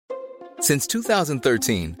Since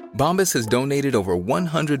 2013, Bombas has donated over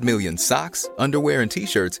 100 million socks, underwear, and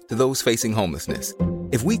T-shirts to those facing homelessness.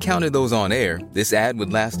 If we counted those on air, this ad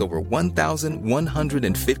would last over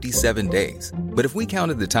 1,157 days. But if we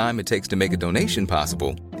counted the time it takes to make a donation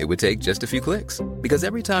possible, it would take just a few clicks. Because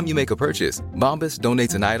every time you make a purchase, Bombas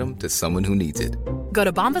donates an item to someone who needs it. Go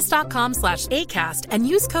to bombas.com/ACAST and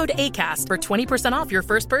use code ACAST for 20% off your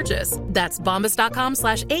first purchase. That's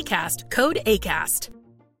bombas.com/ACAST, code ACAST.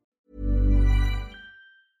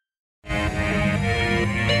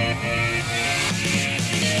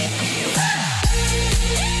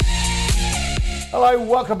 Hello,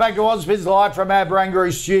 welcome back to Ausbiz Live from our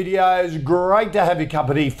Barangaroo Studios. Great to have your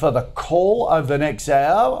company for the call over the next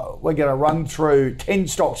hour. We're going to run through 10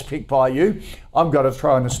 stocks picked by you. I'm going to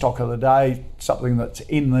throw in a stock of the day, something that's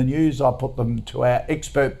in the news. I put them to our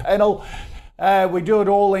expert panel. We do it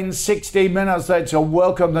all in 60 minutes. Let's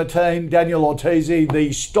welcome the team. Daniel Ortiz,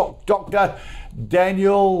 the stock doctor.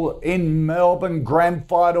 Daniel, in Melbourne, grand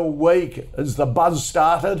final week. Has the buzz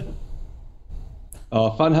started?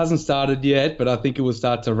 Fun hasn't started yet, but I think it will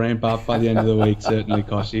start to ramp up by the end of the week, certainly,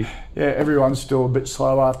 Koshi. Yeah, everyone's still a bit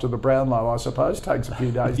slow after the Brownlow, I suppose. Takes a few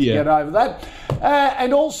days to get over that.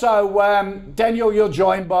 And also, Daniel, you're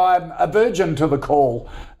joined by a virgin to the call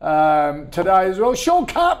today as well. Sean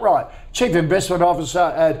Cartwright, Chief Investment Officer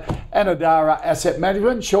at Anadara Asset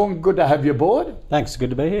Management. Sean, good to have you aboard. Thanks,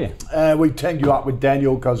 good to be here. We teamed you up with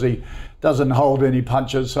Daniel because he doesn't hold any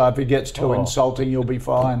punches, so if he gets too insulting, you'll be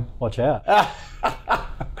fine. Watch out.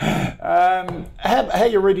 How are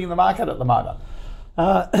you reading the market at the moment?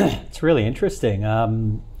 It's really interesting. I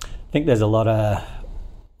think there's a lot of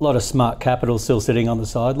smart capital still sitting on the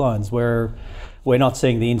sidelines where we're not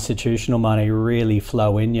seeing the institutional money really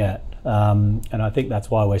flow in yet. And I think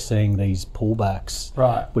that's why we're seeing these pullbacks,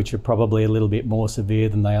 right, which are probably a little bit more severe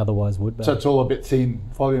than they otherwise would be. So it's all a bit thin,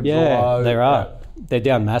 volumes low. There are. They're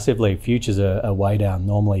down massively. Futures are way down.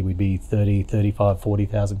 Normally we'd be 30, 35,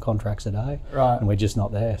 40,000 contracts a day. Right. And we're just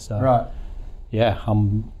not there. So right. Yeah,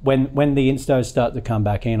 when the instos start to come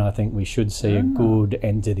back in, I think we should see a good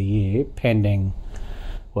end to the year, pending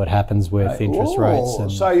what happens with interest rates.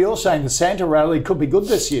 And so you're saying the Santa rally could be good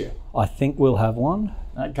this year? I think we'll have one.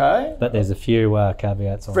 Okay. But there's a few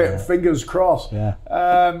caveats on that. Fingers crossed. Yeah.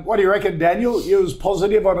 What do you reckon, Daniel? You was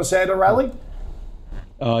positive on a Santa rally?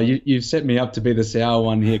 You've set me up to be the sour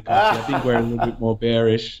one here, Koshi. I think we're a little bit more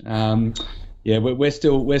bearish. We're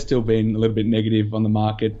still being a little bit negative on the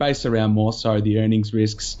market, based around more so the earnings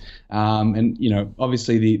risks. And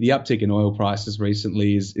obviously the uptick in oil prices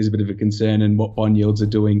recently is a bit of a concern, and what bond yields are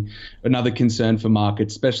doing, another concern for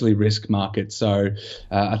markets, especially risk markets. So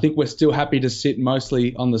I think we're still happy to sit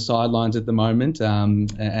mostly on the sidelines at the moment,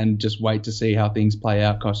 and just wait to see how things play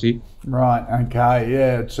out, Koshi. Right, okay,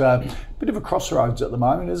 yeah, it's a bit of a crossroads at the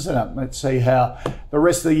moment, isn't it? Let's see how the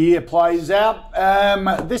rest of the year plays out.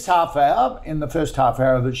 This half hour, in the first half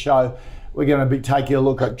hour of the show, we're going to be taking a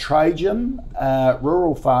look at Trajan,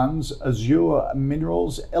 Rural Funds, Azure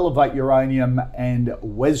Minerals, Elevate Uranium, and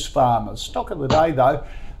Wesfarmers. Stock of the day, though,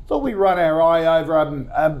 thought we'd run our eye over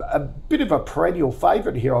a bit of a perennial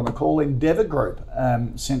favourite here on the call, Endeavour Group,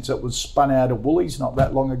 since it was spun out of Woolies not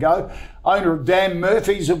that long ago. Owner of Dan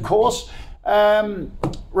Murphy's, of course,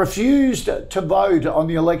 refused to vote on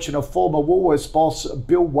the election of former Woolworths boss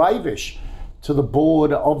Bill Wavish to the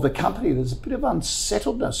board of the company. There's a bit of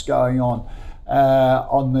unsettledness going on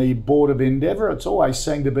the board of Endeavour. It's always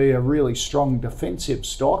seemed to be a really strong defensive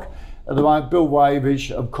stock. At the moment, Bill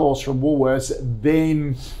Wavish, of course, from Woolworths,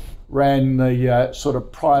 then ran the sort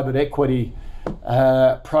of private equity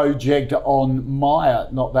project on Myer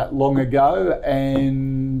not that long ago,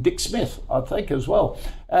 and Dick Smith, I think, as well.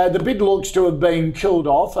 The bid looks to have been killed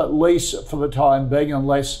off, at least for the time being,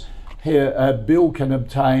 unless Bill can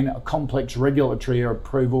obtain a complex regulatory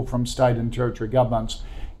approval from state and territory governments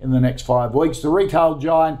in the next 5 weeks. The retail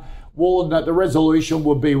giant warned that the resolution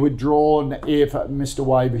would be withdrawn if Mr.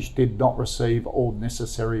 Wavish did not receive all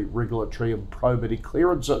necessary regulatory and probity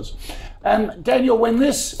clearances. Daniel, when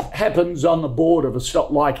this happens on the board of a stock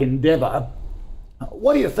like Endeavour,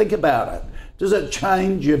 what do you think about it? Does it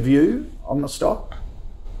change your view on the stock?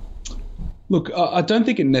 Look, I don't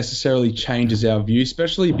think it necessarily changes our view,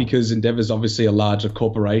 especially because Endeavour's obviously a larger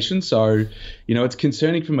corporation. So, it's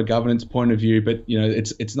concerning from a governance point of view, but,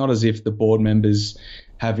 it's not as if the board members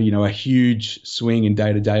have, a huge swing in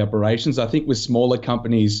day-to-day operations. I think with smaller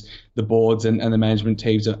companies, the boards and the management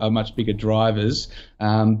teams are much bigger drivers.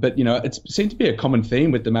 But, it's seemed to be a common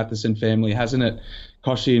theme with the Matheson family, hasn't it,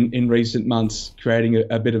 Koshi, in recent months, creating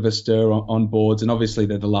a bit of a stir on boards, and obviously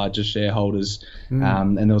they're the largest shareholders.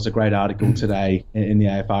 And there was a great article today in the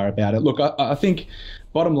AFR about it. Look, I think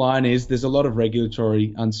bottom line is there's a lot of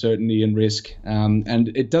regulatory uncertainty and risk, and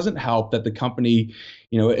it doesn't help that the company,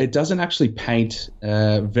 it doesn't actually paint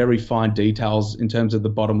very fine details in terms of the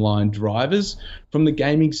bottom line drivers from the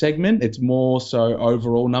gaming segment. It's more so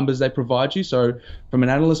overall numbers they provide you. So from an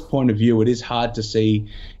analyst point of view, it is hard to see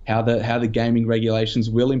how the gaming regulations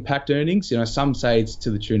will impact earnings. Some say it's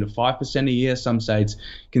to the tune of 5% a year, some say it's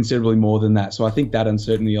considerably more than that. So I think that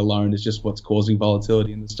uncertainty alone is just what's causing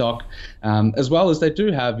volatility in the stock, as well as they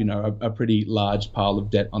do have, a pretty large pile of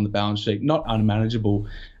debt on the balance sheet, not unmanageable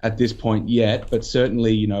at this point yet, but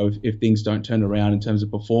certainly, if things don't turn around in terms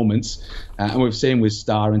of performance, and we've seen with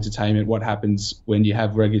Star Entertainment what happens when you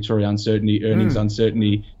have regulatory uncertainty, earnings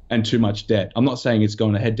uncertainty, and too much debt. I'm not saying it's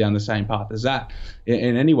going to head down the same path as that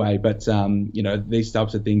in any way, but these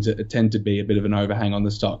types of things tend to be a bit of an overhang on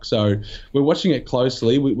the stock. So we're watching it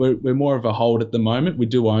closely. We're more of a hold at the moment. We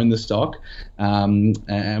do own the stock,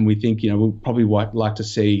 and we think we'll probably like to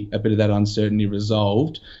see a bit of that uncertainty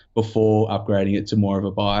resolved before upgrading it to more of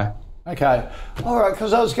a buy. Okay. All right,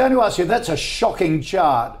 because I was going to ask you, that's a shocking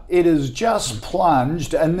chart. It has just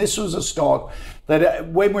plunged, and this was a stock that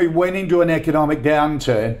when we went into an economic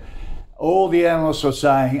downturn, all the analysts were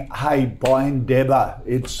saying, hey, buy Endeavour.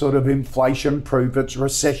 It's sort of inflation-proof, it's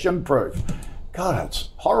recession-proof. God, it's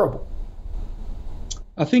horrible.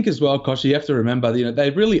 I think as well, Kosh, you have to remember, they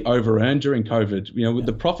really over-earned during COVID. With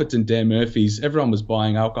the profits in Dan Murphy's, everyone was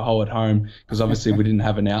buying alcohol at home because obviously we didn't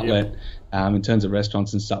have an outlet in terms of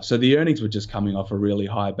restaurants and stuff. So the earnings were just coming off a really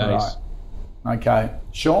high base. Right. Okay.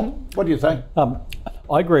 Sean, what do you think?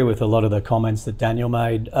 I agree with a lot of the comments that Daniel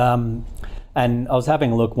made. And I was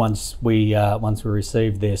having a look once we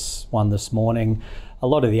received this one this morning. A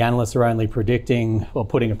lot of the analysts are only predicting or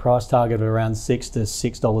putting a price target of around $6 to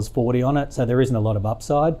 $6.40 on it, so there isn't a lot of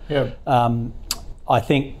upside. Yeah. I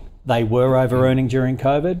think they were over-earning during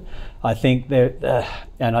COVID. I think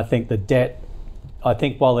and I think the debt, I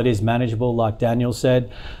think while it is manageable, like Daniel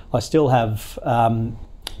said, I still have,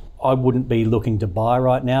 I wouldn't be looking to buy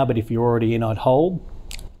right now, but if you're already in, I'd hold.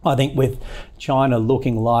 I think with China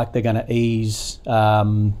looking like they're going to ease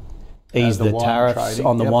the tariffs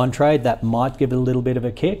on the wine trade, that might give it a little bit of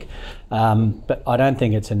a kick. But I don't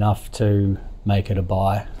think it's enough to make it a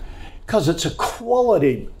buy. Because it's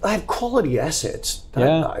they have quality assets,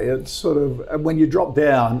 don't they? It's sort of, when you drop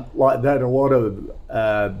down like that, a lot of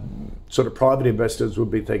sort of private investors would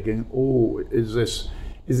be thinking, oh, is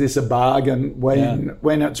this a bargain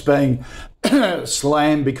when it's being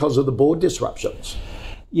slammed because of the board disruptions?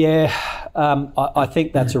 Yeah, I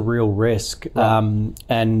think that's a real risk. Right.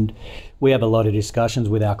 And we have a lot of discussions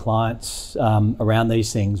with our clients around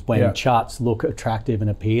these things when charts look attractive and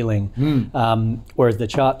appealing, whereas the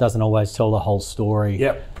chart doesn't always tell the whole story,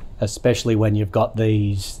 especially when you've got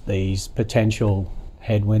these potential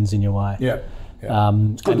headwinds in your way. It's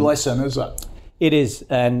a good lesson, isn't it? It is,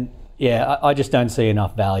 and I just don't see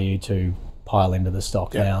enough value to pile into the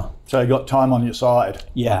stock now. So you got time on your side.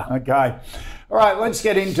 Yeah. Okay. All right, let's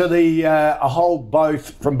get into a hold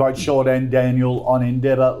from both Sean and Daniel on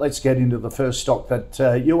Endeavour. Let's get into the first stock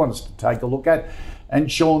that you want us to take a look at. And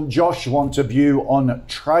Sean, Josh wants a view on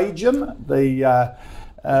Trajan,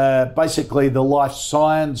 basically the life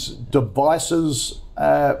science devices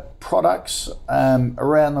products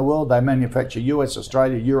around the world. They manufacture US,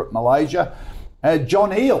 Australia, Europe, Malaysia.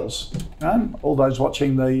 John Eales, all those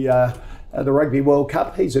watching the Rugby World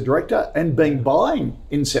Cup, he's a director and been buying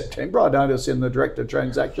in September, I noticed, in the director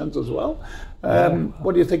transactions as well.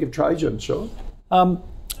 What do you think of Trajan, Sean?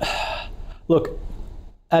 Look,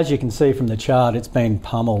 as you can see from the chart, it's been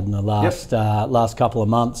pummeled in the last couple of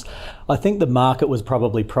months. I think the market was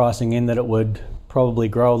probably pricing in that it would probably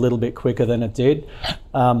grow a little bit quicker than it did.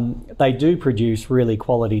 They do produce really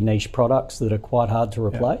quality niche products that are quite hard to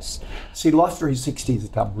replace. See, Life 360 has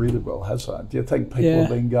done really well, hasn't it? Do you think people have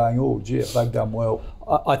been going, oh, gee, they've done well?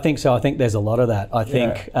 I think so. I think there's a lot of that. I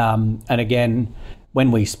think, and again,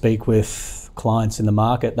 when we speak with clients in the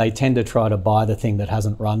market, they tend to try to buy the thing that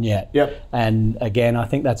hasn't run yet. And again, I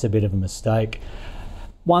think that's a bit of a mistake.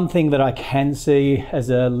 One thing that I can see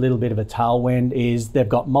as a little bit of a tailwind is they've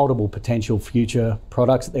got multiple potential future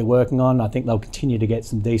products that they're working on. I think they'll continue to get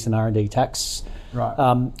some decent R&D tax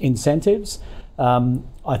incentives.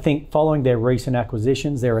 I think following their recent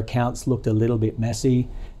acquisitions, their accounts looked a little bit messy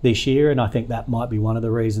this year, and I think that might be one of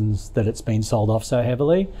the reasons that it's been sold off so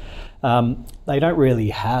heavily. They don't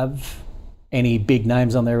really have any big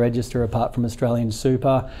names on their register apart from Australian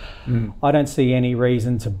Super. I don't see any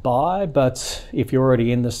reason to buy, but if you're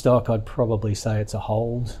already in the stock, I'd probably say it's a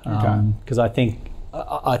hold, because I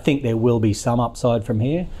think there will be some upside from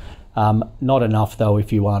here. Not enough though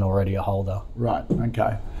if you aren't already a holder. Right.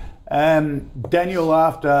 Okay. Daniel,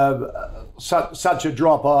 after such a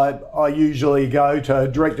drop, I usually go to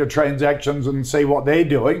Director Transactions and see what they're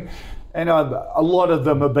doing. And a lot of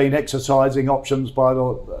them have been exercising options by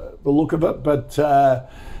the look of it, but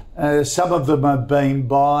some of them have been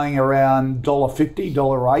buying around $1.50,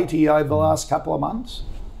 $1.80 over the last couple of months.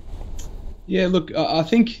 Yeah, look, I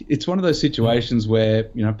think it's one of those situations where,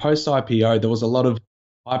 post IPO, there was a lot of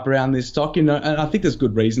hype around this stock, and I think there's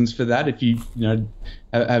good reasons for that. If you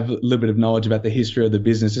have a little bit of knowledge about the history of the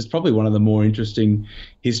business, it's probably one of the more interesting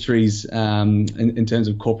histories in terms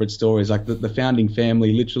of corporate stories. Like the founding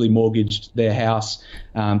family literally mortgaged their house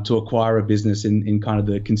to acquire a business in kind of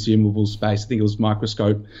the consumable space. I think it was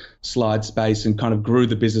microscope slide space, and kind of grew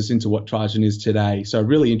the business into what Trajan is today. So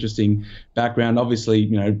really interesting background. Obviously,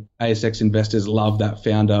 ASX investors love that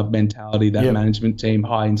founder mentality, that management team,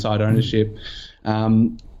 high inside ownership.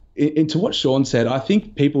 Into what Sean said, I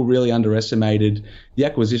think people really underestimated the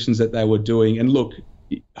acquisitions that they were doing. And look,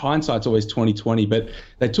 hindsight's always 20/20, but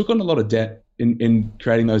they took on a lot of debt in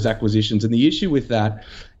creating those acquisitions. And the issue with that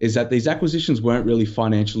is that these acquisitions weren't really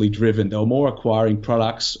financially driven. They were more acquiring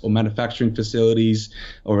products or manufacturing facilities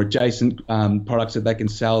or adjacent products that they can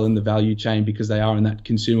sell in the value chain because they are in that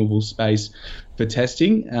consumable space for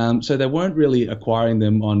testing. So they weren't really acquiring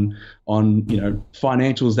them on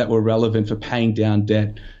financials that were relevant for paying down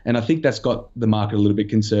debt. And I think that's got the market a little bit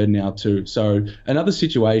concerned now too. So another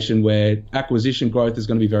situation where acquisition growth is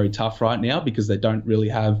going to be very tough right now because they don't really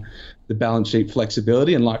have the balance sheet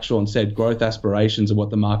flexibility. And like Sean said, growth aspirations of what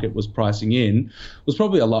the market was pricing in was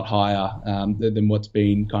probably a lot higher than what's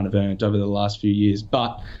been kind of earned over the last few years.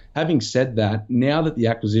 But having said that, now that the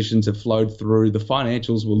acquisitions have flowed through, the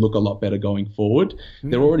financials will look a lot better going forward.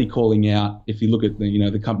 They're already calling out, if you look at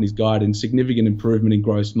the company's guidance, significant improvement in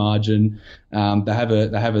gross margin. They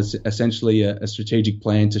have essentially a strategic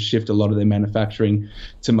plan to shift a lot of their manufacturing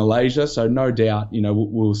to Malaysia. So no doubt,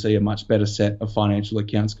 we'll see a much better set of financial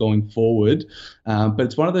accounts going forward. But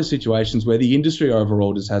it's one of those situations where the industry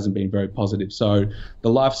overall just hasn't been very positive. So the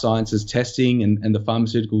life sciences testing and the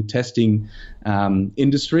pharmaceutical testing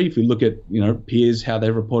industry, if we look at peers, how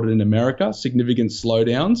they've reported in America, significant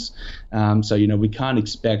slowdowns. So we can't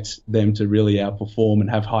expect them to really outperform and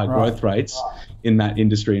have high growth rates in that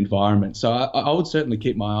industry environment. So I would certainly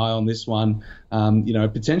keep my eye on this one.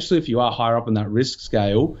 Potentially if you are higher up on that risk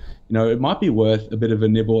scale, it might be worth a bit of a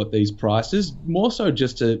nibble at these prices, more so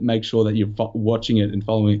just to make sure that you're watching it and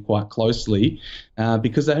following it quite closely,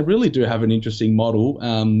 because they really do have an interesting model,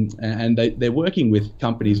 and they're working with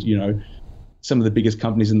companies, some of the biggest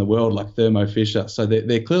companies in the world like Thermo Fisher. So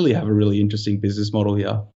they clearly have a really interesting business model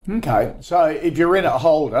here. Okay, so if you're in it,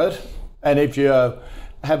 hold it, and if you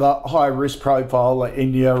have a high risk profile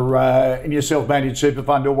in your self-managed super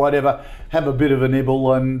fund or whatever, have a bit of a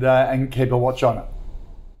nibble and keep a watch on it.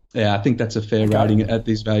 Yeah, I think that's a fair rating at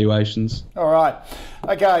these valuations. All right.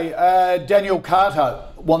 Okay, Daniel Carter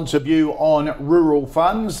wants a view on rural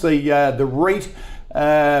funds, the REIT,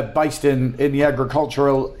 based in the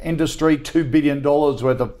agricultural industry, $2 billion worth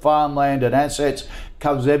of farmland and assets,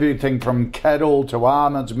 covers everything from cattle to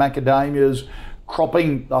almonds, macadamias,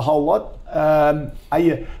 cropping, the whole lot.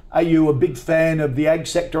 Are you a big fan of the ag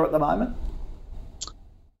sector at the moment?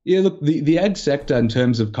 Yeah, look, the ag sector in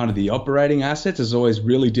terms of kind of the operating assets is always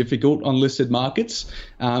really difficult on listed markets.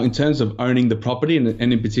 In terms of owning the property and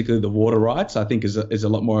in particular the water rights, I think is a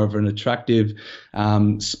lot more of an attractive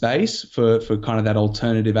space for kind of that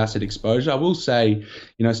alternative asset exposure. I will say,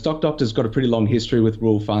 Stock Doctor's got a pretty long history with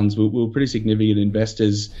rural funds. We were pretty significant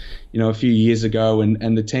investors, a few years ago,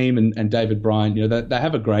 and the team and David Bryant, they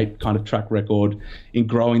have a great kind of track record in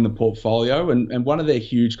growing the portfolio. And one of their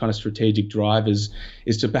huge kind of strategic drivers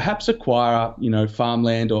is to perhaps acquire,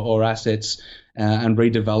 farmland or assets and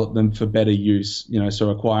redevelop them for better use. So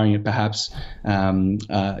acquiring it perhaps, under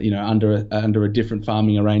a different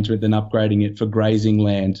farming arrangement than upgrading it for grazing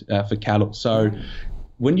land for cattle. So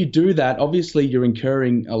when you do that, obviously you're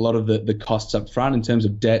incurring a lot of the costs up front in terms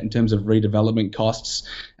of debt, in terms of redevelopment costs,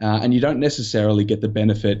 and you don't necessarily get the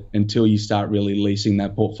benefit until you start really leasing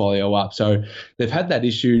that portfolio up. So they've had that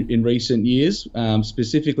issue in recent years,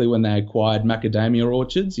 specifically when they acquired macadamia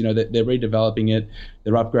orchards. They're redeveloping it,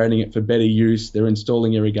 they're upgrading it for better use, they're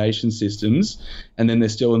installing irrigation systems, and then they're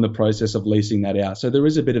still in the process of leasing that out. So there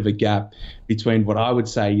is a bit of a gap between what I would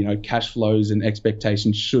say, cash flows and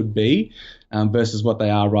expectations should be, versus what they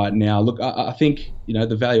are right now. Look, I think,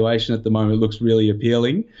 the valuation at the moment looks really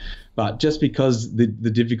appealing, but just because the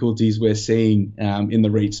difficulties we're seeing in the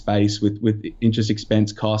REIT space with interest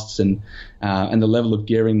expense costs and the level of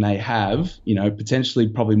gearing they have, potentially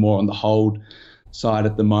probably more on the hold side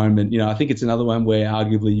at the moment. I think it's another one where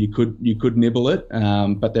arguably you could nibble it,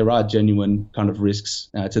 but there are genuine kind of risks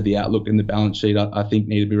to the outlook in the balance sheet. I think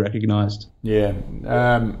need to be recognised. Yeah,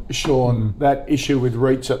 Sean, that issue with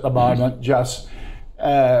REITs at the moment just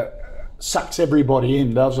sucks everybody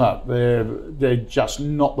in, doesn't it? They're just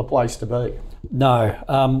not the place to be.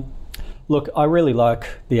 No. Look, I really like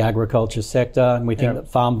the agriculture sector, and we think that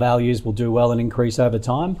farm values will do well and increase over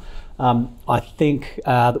time. I think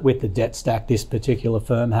that with the debt stack this particular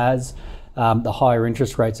firm has, the higher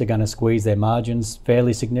interest rates are going to squeeze their margins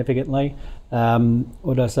fairly significantly.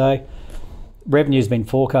 What did I say? Revenue's been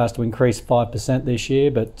forecast to increase 5% this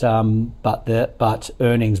year, but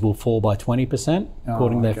earnings will fall by 20%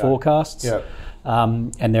 according to their forecasts. Yep.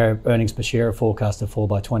 And their earnings per share are forecast to fall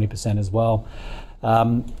by 20% as well.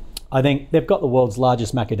 I think they've got the world's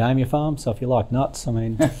largest macadamia farm, so if you like nuts, I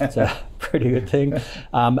mean, it's a pretty good thing.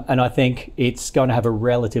 And I think it's going to have a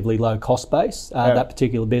relatively low cost base, that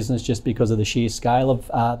particular business, just because of the sheer scale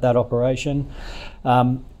of that operation.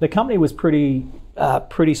 The company was pretty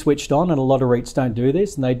switched on, and a lot of REITs don't do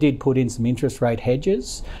this, and they did put in some interest rate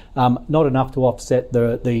hedges, not enough to offset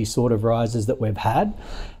the sort of rises that we've had.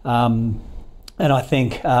 And I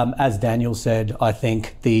think, as Daniel said, I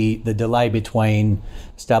think the delay between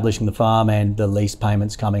establishing the farm and the lease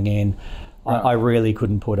payments coming in, I really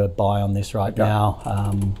couldn't put a buy on this right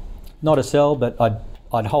now. Not a sell, but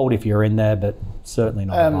I'd hold if you're in there, but certainly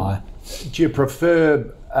not a buy. Do you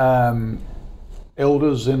prefer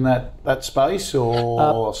Elders in that space,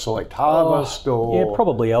 or Select Harvest, or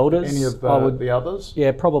probably Elders? Any of the others?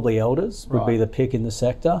 Yeah, probably Elders would be the pick in the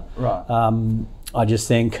sector. Right. I just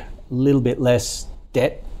think a little bit less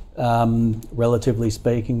debt, relatively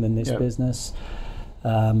speaking, than this business.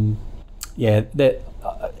 I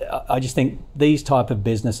just think these type of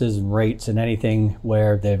businesses and REITs and anything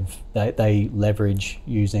where they leverage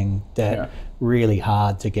using debt really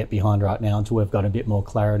hard to get behind right now until we've got a bit more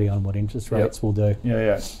clarity on what interest rates will do.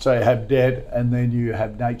 Yeah. So you have debt, and then you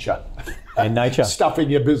have nature. And nature. Stuffing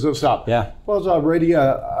your business up. Yeah. Well, as I read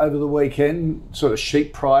over the weekend, sort of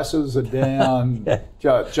sheep prices are down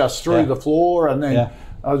just through the floor, and then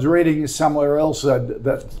I was reading somewhere else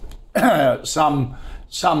that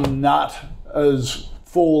some nut has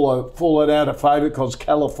fallen out of favour because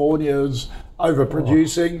California is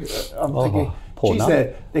overproducing. I'm thinking,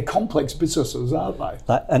 geez, they're complex businesses, aren't they?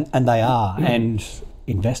 And they are, and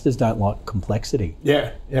investors don't like complexity.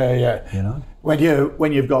 Yeah. You know,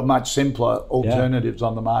 when you've got much simpler alternatives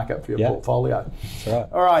on the market for your portfolio. That's right.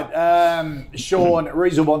 All right, Sean,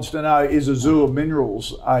 Reza wants to know, is Azure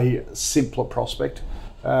Minerals a simpler prospect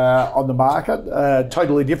on the market?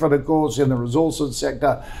 Totally different, of course, in the resources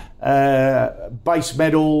sector. Base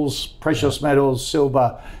metals, precious metals,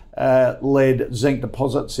 silver, lead, zinc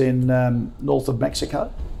deposits in north of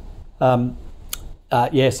Mexico. So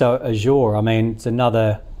Azure, I mean, it's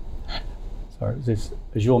another. Sorry, is this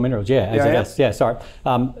Azure Minerals? Sorry.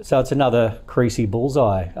 So it's another creasy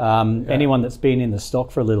bullseye. Anyone that's been in the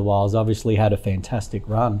stock for a little while has obviously had a fantastic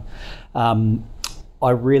run. I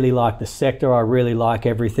really like the sector. I really like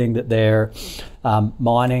everything that they're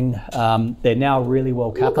mining. They're now really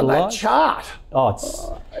well capitalised. Look at that chart.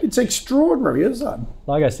 Oh, it's extraordinary, isn't it?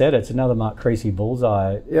 Like I said, it's another Mark Creasy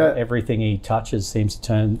bullseye. Yeah. Everything he touches seems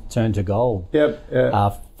to turn to gold. Yep.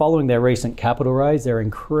 Yeah. Following their recent capital raise, they're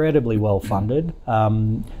incredibly well funded.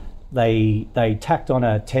 They tacked on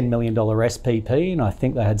a $10 million SPP, and I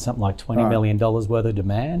think they had something like $20 million worth of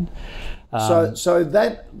demand. So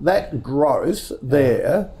that growth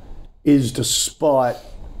there is despite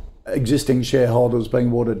existing shareholders being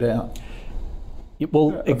watered down.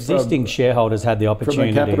 Well, existing shareholders had the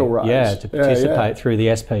opportunity, from a capital raise. to participate through the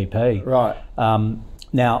SPP. Right.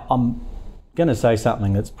 Now, I'm going to say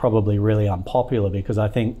something that's probably really unpopular, because I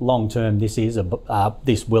think long term this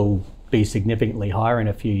will be significantly higher in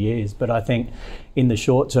a few years. But I think in the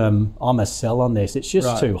short term, I'm a sell on this. It's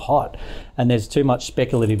just too hot, and there's too much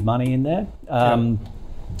speculative money in there.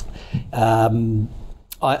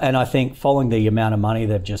 I think following the amount of money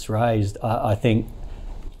they've just raised, I think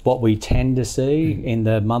what we tend to see in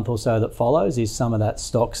the month or so that follows is some of that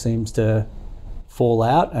stock seems to fall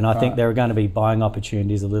out, and I think there are going to be buying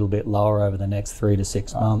opportunities a little bit lower over the next 3 to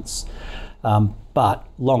 6 months. But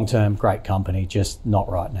long-term, great company, just not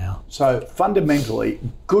right now. So fundamentally,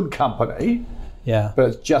 good company, but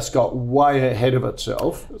it's just got way ahead of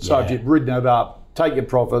itself. So if you've ridden it up, take your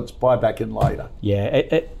profits, buy back in later.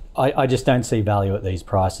 Yeah, I just don't see value at these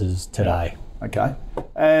prices today. Okay.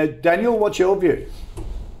 Daniel, what's your view?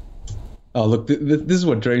 Oh, look, this is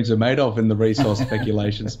what dreams are made of in the resource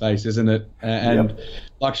speculation space, isn't it? And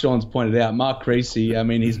like Sean's pointed out, Mark Creasy, I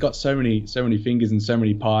mean, he's got so many fingers and so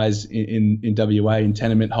many pies in WA in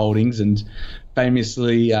tenement holdings, and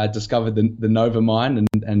famously discovered the Nova mine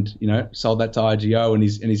and sold that to IGO, and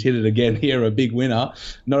he's hit it again here, a big winner.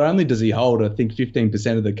 Not only does he hold, I think,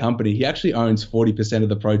 15% of the company, he actually owns 40% of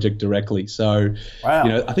the project directly. So,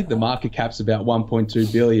 wow. I think the market cap's about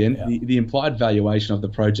 1.2 billion. Yeah. The implied valuation of the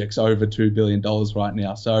project's over $2 billion right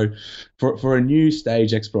now. So, for a new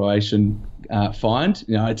stage exploration find,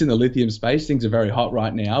 it's in the lithium space. Things are very hot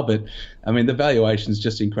right now, but I mean the valuation is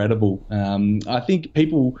just incredible. I think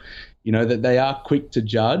people, that they are quick to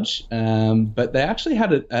judge, but they actually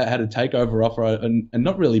had a takeover offer and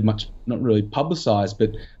not really publicised. But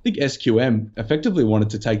I think SQM effectively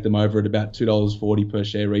wanted to take them over at about $2.40 per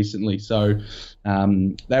share recently. So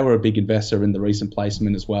they were a big investor in the recent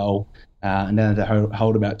placement as well. And now they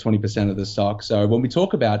hold about 20% of the stock. So when we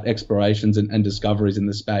talk about explorations and discoveries in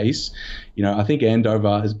the space, I think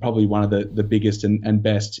Andover is probably one of the biggest and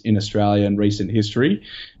best in Australia in recent history.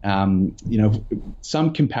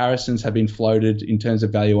 Some comparisons have been floated in terms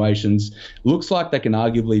of valuations. Looks like they can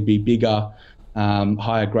arguably be bigger,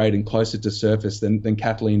 higher grade and closer to surface than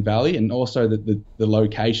Kathleen Valley, and also that the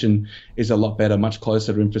location is a lot better, much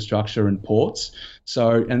closer to infrastructure and ports.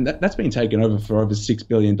 So, and that's been taken over for over $6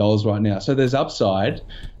 billion right now. So there's upside,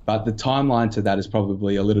 but the timeline to that is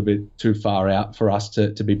probably a little bit too far out for us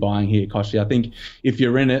to be buying here, Koshi. I think if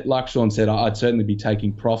you're in it, like Sean said, I'd certainly be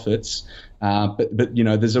taking profits. But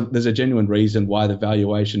there's a genuine reason why the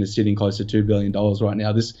valuation is sitting close to $2 billion right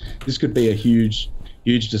now. This could be a huge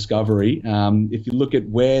discovery. If you look at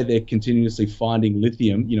where they're continuously finding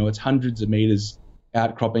lithium, it's hundreds of meters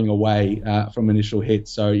outcropping away from initial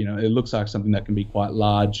hits. So, it looks like something that can be quite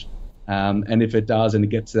large. And if it does and it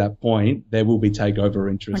gets to that point, there will be takeover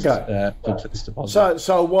interest for this deposit.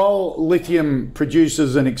 So while lithium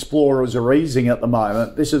producers and explorers are easing at the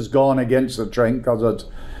moment, this has gone against the trend because it's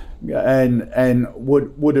and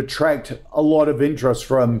would attract a lot of interest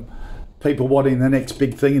from people wanting the next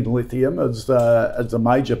big thing in lithium as the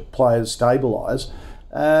major players stabilise.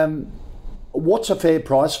 What's a fair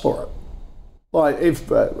price for it? Like if,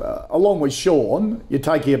 along with Sean, you're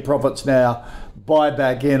taking your profits now, buy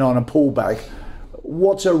back in on a pullback,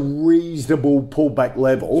 what's a reasonable pullback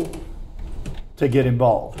level to get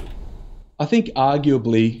involved? I think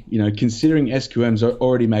arguably, considering SQM's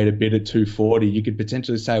already made a bid at 240, you could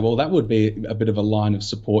potentially say, well, that would be a bit of a line of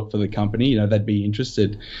support for the company. They'd be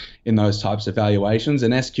interested in those types of valuations.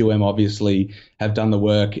 And SQM obviously have done the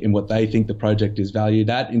work in what they think the project is valued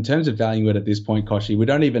at. In terms of valuing it at this point, Koshi, we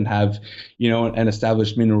don't even have, an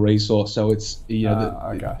established mineral resource. So it's,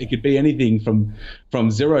 it could be anything from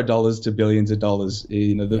 $0 to billions of dollars.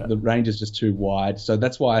 The range is just too wide. So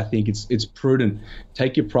that's why I think it's prudent.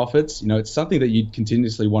 Take your profits. It's something that you'd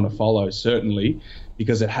continuously want to follow, certainly,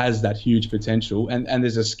 because it has that huge potential. And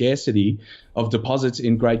there's a scarcity of deposits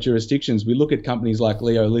in great jurisdictions. We look at companies like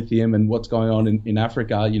Leo Lithium and what's going on in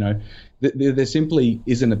Africa, there simply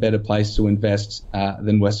isn't a better place to invest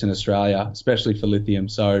than Western Australia, especially for lithium.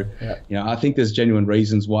 So, I think there's genuine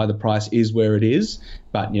reasons why the price is where it is.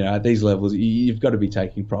 But, at these levels, you've got to be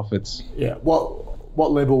taking profits. Yeah.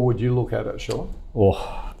 What level would you look at it, Sean?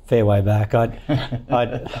 Oh, fair way back.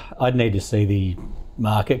 I'd need to see the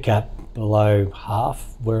market cap below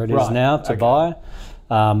half where it is now to buy.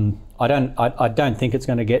 I don't think it's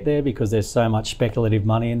going to get there because there's so much speculative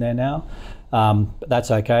money in there now. But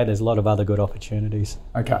that's okay. There's a lot of other good opportunities.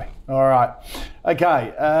 Okay. All right.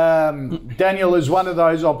 Okay. Daniel, is one of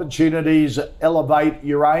those opportunities Elevate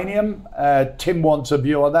Uranium? Tim wants a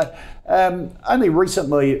view on that. Only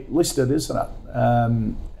recently listed, isn't it?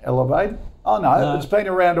 Elevate? Oh, no. It's been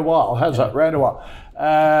around a while. How's that? Around a while.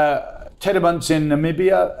 Tenements in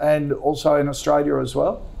Namibia and also in Australia as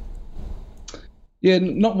well? Yeah,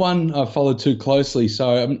 not one I followed too closely,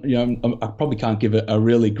 so I probably can't give a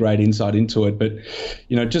really great insight into it. But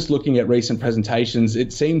just looking at recent presentations,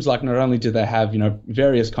 it seems like not only do they have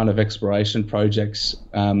various kind of exploration projects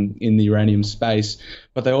in the uranium space,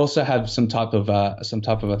 but they also have some type of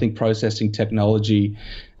I think processing technology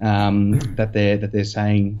that they're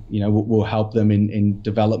saying will help them in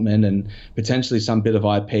development and potentially some bit of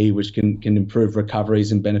IP which can improve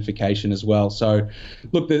recoveries and beneficiation as well. So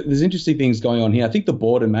look, there's interesting things going on here. I think the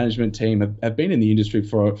board and management team have been in the industry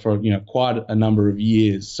for quite a number of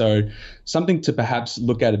years. So something to perhaps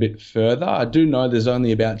look at a bit further. I do know there's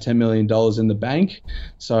only about $10 million in the bank,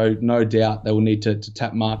 so no doubt they will need to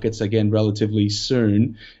tap markets again relatively soon.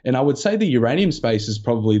 soon. And I would say the uranium space is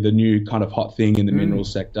probably the new kind of hot thing in the mineral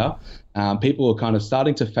sector. People are kind of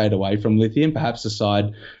starting to fade away from lithium, perhaps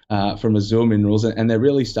aside from Azure Minerals, and they're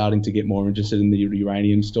really starting to get more interested in the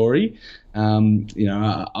uranium story.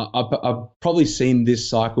 I've probably seen this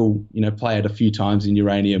cycle, play out a few times in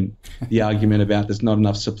uranium, the argument about there's not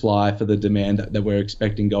enough supply for the demand that we're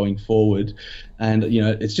expecting going forward. And,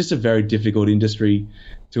 it's just a very difficult industry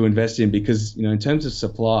to invest in because, in terms of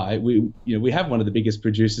supply, we have one of the biggest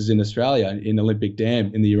producers in Australia in Olympic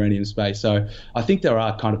Dam in the uranium space. So I think there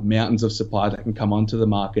are kind of mountains of supply that can come onto the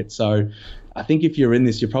market. So I think if you're in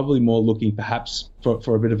this, you're probably more looking perhaps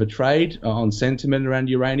for a bit of a trade on sentiment around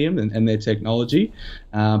uranium and their technology.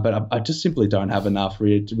 But I just simply don't have enough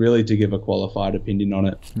really to give a qualified opinion on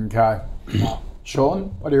it. Okay. Sean,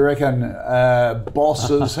 what do you reckon?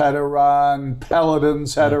 Bosses had a run,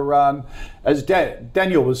 Paladins had a run. As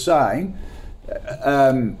Daniel was saying,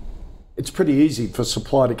 it's pretty easy for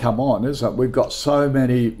supply to come on, isn't it? We've got so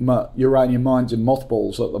many uranium mines in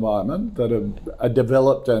mothballs at the moment that are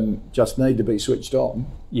developed and just need to be switched on.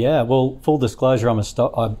 Yeah, well, full disclosure, I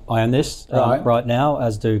own this right now,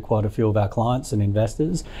 as do quite a few of our clients and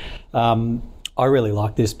investors. I really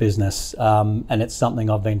like this business, and it's something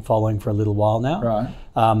I've been following for a little while now.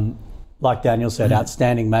 Right. Like Daniel said,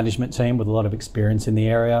 outstanding management team with a lot of experience in the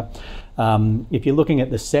area. If you're looking at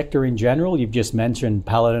the sector in general, you've just mentioned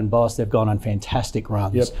Paladin, Boss. They've gone on fantastic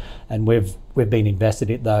runs, and we've been invested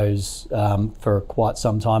in those for quite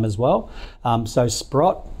some time as well. So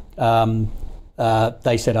Sprott,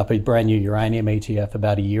 they set up a brand new uranium ETF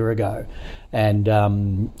about a year ago,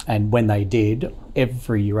 and when they did,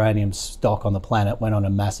 every uranium stock on the planet went on a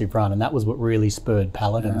massive run, and that was what really spurred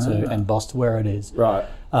Paladin and Boss to where it is. Right.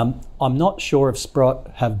 I'm not sure if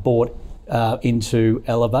Sprott have bought into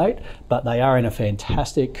Elevate, but they are in a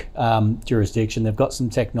fantastic jurisdiction. They've got some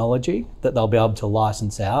technology that they'll be able to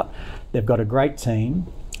license out. They've got a great team.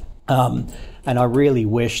 And I really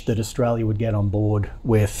wish that Australia would get on board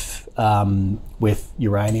with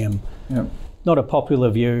uranium. Yep. Not a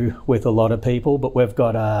popular view with a lot of people, but we've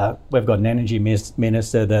got an energy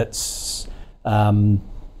minister that's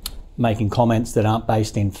making comments that aren't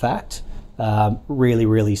based in fact. Really,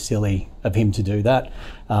 really silly of him to do that.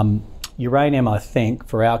 Uranium, I think,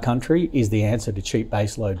 for our country is the answer to cheap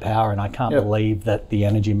baseload power, and I can't believe that the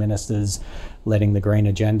energy minister's letting the green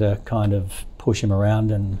agenda kind of push him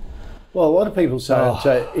around. And well, a lot of people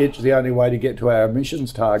say it's the only way to get to our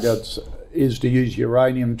emissions targets is to use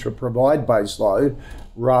uranium to provide baseload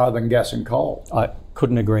rather than gas and coal. I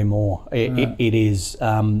couldn't agree more. It is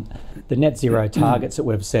the net zero targets that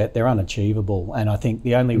we've set, they're unachievable, and I think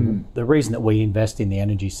the reason that we invest in the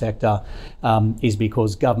energy sector is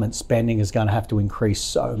because government spending is going to have to increase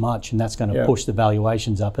so much, and that's going to push the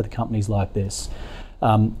valuations up at the companies like this.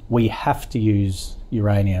 We have to use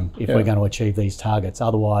uranium if we're going to achieve these targets.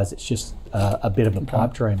 Otherwise, it's just a bit of a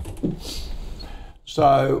pipe dream.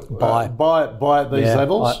 So buy at these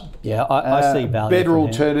levels. I see value. Better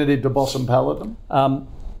alternative to Boss and Paladin.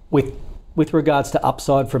 With regards to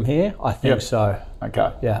upside from here, I think so.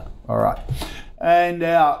 Okay. Yeah. All right. And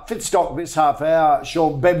our fifth stock this half hour,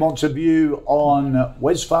 Sean, Ben wants a view on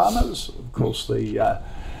Wesfarmers. Of course, the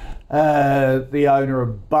owner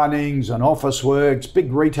of Bunnings and Officeworks,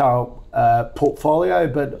 big retail portfolio,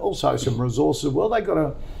 but also some resources. Well, they've got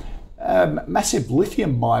a massive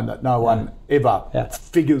lithium mine that no one ever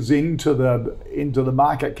figures into the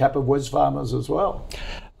market cap of Wesfarmers as well.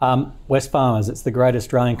 Wesfarmers, it's the great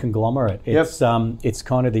Australian conglomerate. It's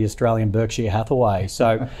kind of the Australian Berkshire Hathaway.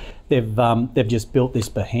 So they've just built this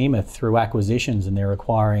behemoth through acquisitions, and they're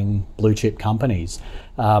acquiring blue chip companies.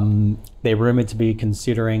 They're rumoured to be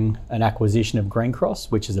considering an acquisition of Green Cross,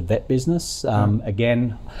 which is a vet business.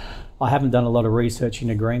 Again, I haven't done a lot of research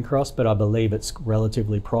into Green Cross, but I believe it's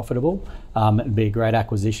relatively profitable. It'd be a great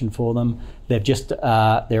acquisition for them.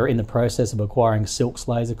 They're in the process of acquiring Silks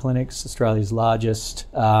Laser Clinics, Australia's largest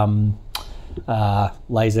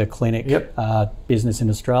laser clinic business in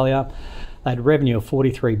Australia. They had revenue of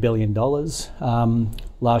 $43 billion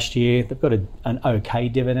last year. They've got an okay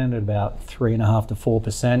dividend at about 3.5% to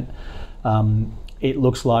 4%. It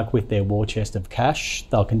looks like with their war chest of cash,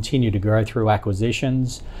 they'll continue to grow through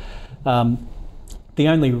acquisitions. The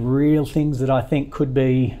only real things that I think could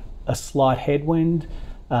be a slight headwind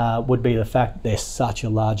would be the fact that they're such a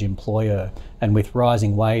large employer, and with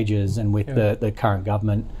rising wages and with the current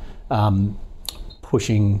government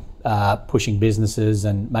pushing businesses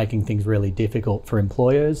and making things really difficult for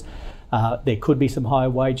employers, there could be some higher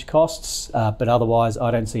wage costs, but otherwise I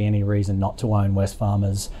don't see any reason not to own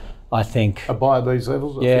Wesfarmers. I think a buy at these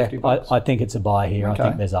levels at $50? I think it's a buy here. Okay. I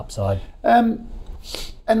think there's upside. And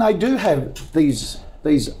they do have these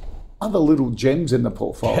these other little gems in the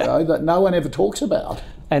portfolio that no one ever talks about.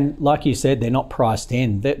 And like you said, they're not priced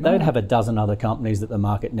in. They'd have a dozen other companies that the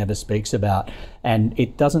market never speaks about. And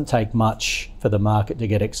it doesn't take much for the market to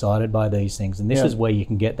get excited by these things. And this is where you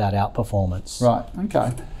can get that outperformance. Right,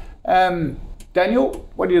 okay. Daniel,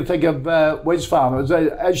 what do you think of Wesfarmers?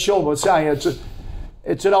 As Sean was saying,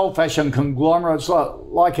 it's an old-fashioned conglomerate. It's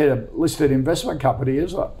like a listed investment company,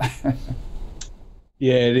 isn't it?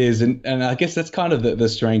 Yeah, it is. And I guess that's kind of the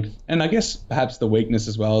strength, and I guess perhaps the weakness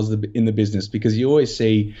as well as in the business, because you always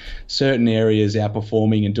see certain areas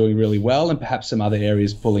outperforming and doing really well and perhaps some other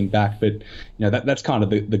areas pulling back. But that's kind of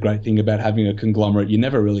the great thing about having a conglomerate. You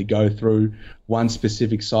never really go through one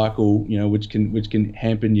specific cycle, which can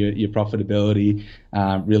hamper your profitability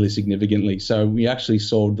really significantly. So we actually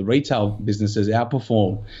saw the retail businesses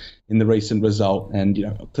outperform in the recent result,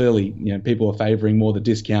 and clearly people are favouring more the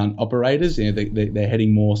discount operators. They're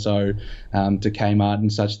heading more so to Kmart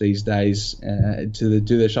and such these days to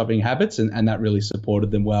do their shopping habits, and that really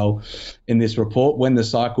supported them well in this report. When the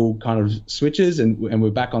cycle kind of switches and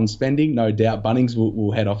we're back on spending, no doubt Bunnings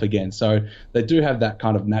will head off again. So they do have that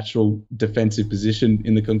kind of natural defensive position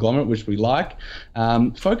in the conglomerate, which we like.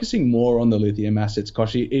 Focusing more on the lithium assets,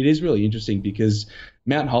 Koshi, it is really interesting because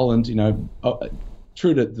Mount Holland,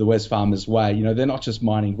 true to the Wesfarmers way, they're not just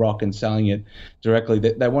mining rock and selling it directly.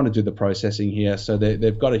 They want to do the processing here. So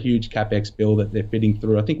they've got a huge CapEx bill that they're fitting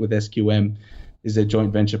through. I think with SQM is their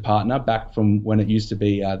joint venture partner back from when it used to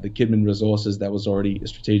be the Kidman Resources. That was already a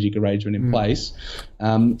strategic arrangement in place.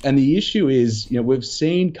 And the issue is, we've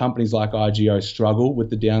seen companies like IGO struggle with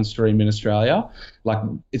the downstream in Australia. Like,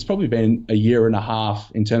 it's probably been a year and a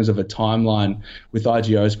half in terms of a timeline with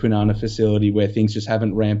IGO's Kwinana facility where things just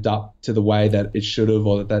haven't ramped up to the way that it should have,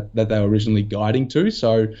 or that they were originally guiding to.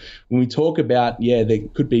 So when we talk about, there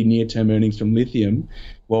could be near-term earnings from lithium,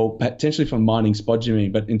 well, potentially from mining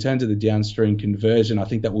spodumene, but in terms of the downstream conversion, I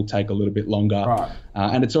think that will take a little bit longer. Right.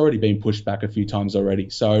 And it's already been pushed back a few times already.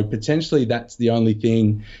 So potentially that's the only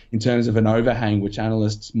thing in terms of an overhang which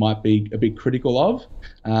analysts might be a bit critical of.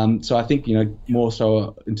 So I think, more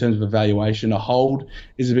so in terms of evaluation, a hold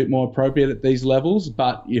is a bit more appropriate at these levels.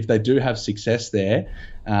 But if they do have success there,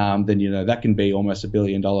 then that can be almost $1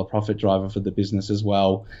 billion profit driver for the business as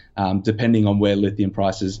well, depending on where lithium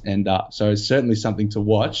prices end up. So it's certainly something to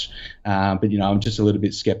watch, but I'm just a little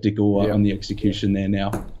bit skeptical on the execution there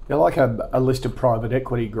now. They're like a listed private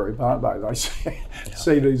equity group, aren't they? They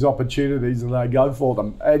see these opportunities and they go for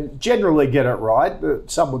them, and generally get it right.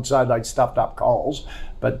 Some would say they stuffed up Coles,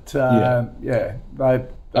 but they.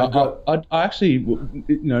 I actually,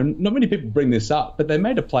 not many people bring this up, but they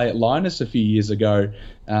made a play at Lynas a few years ago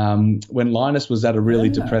when Lynas was at a really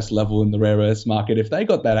depressed level in the rare earths market. If they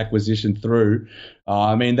got that acquisition through,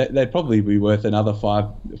 they'd probably be worth another five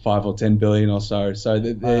or 10 billion or so. So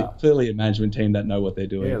they're clearly a management team that know what they're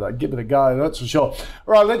doing. Yeah, they give it a go, that's for sure. All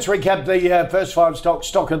right, let's recap the first five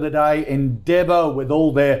stock of the day. Endeavour, with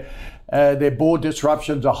all their board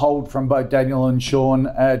disruptions, a hold from both Daniel and Sean.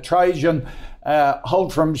 Trajan,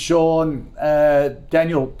 hold from Sean.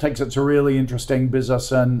 Daniel thinks it's a really interesting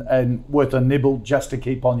business and worth a nibble just to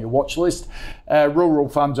keep on your watch list. Rural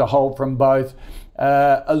Funds, a hold from both.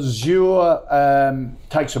 Azure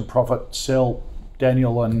takes a profit, sell.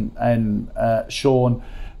 Daniel and Sean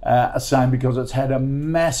are saying because it's had a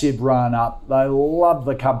massive run up. They love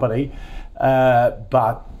the company,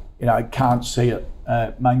 but can't see it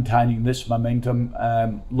maintaining this momentum.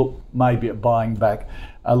 Look maybe at buying back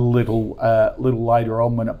a little later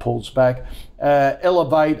on when it pulls back.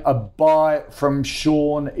 Elevate, a buy from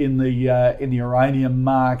Sean in the uranium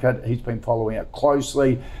market. He's been following it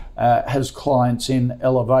closely. Has clients in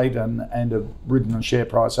Elevate and have ridden the share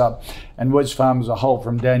price up. And Wesfarmers, a hold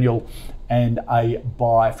from Daniel and a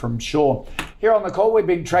buy from Sean. Here on the call, we've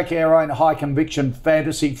been tracking our own high conviction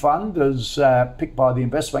fantasy fund as picked by the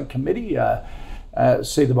investment committee.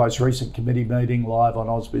 See the most recent committee meeting live on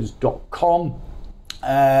ausbiz.com.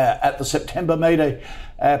 At the September meeting,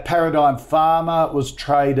 Paradigm Pharma was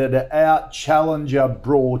traded out. Challenger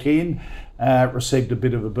brought in, received a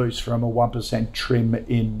bit of a boost from a 1% trim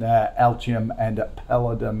in Altium and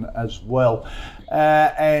Paladin as well.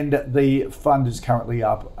 And the fund is currently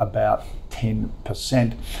up about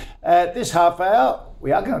 10%. This half hour,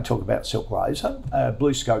 we are going to talk about Silk Laser,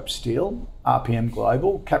 BlueScope Steel, RPM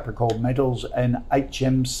Global, Capricorn Metals and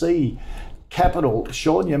HMC Capital.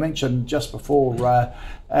 Sean, you mentioned just before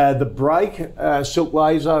the break, Silk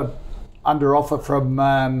Laser under offer from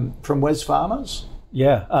Wesfarmers.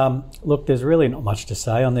 Yeah, look, there's really not much to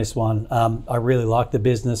say on this one. I really like the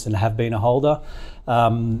business and have been a holder.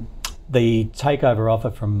 the takeover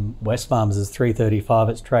offer from Wesfarmers is $3.35.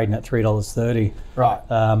 It's trading at $3.30. Right.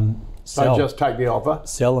 So just take the offer.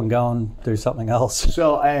 Sell and go and do something else.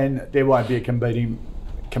 Sell, and there won't be a competing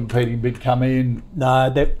bid come in. No,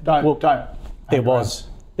 There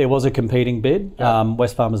was a competing bid. Yeah.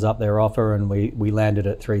 Wesfarmers upped their offer, and we landed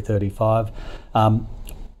at $3.35.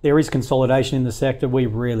 There is consolidation in the sector. We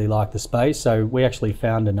really like the space, so we actually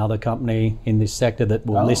found another company in this sector that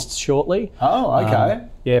will list shortly. Oh,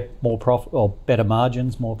 okay. More profit or better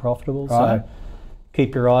margins, more profitable. Right. So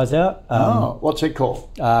keep your eyes out. What's it called?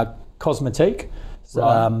 Cosmetique.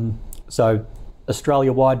 Right. So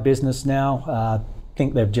Australia-wide business now. I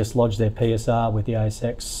think they've just lodged their PSR with the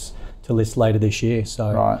ASX to list later this year.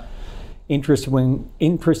 So Right.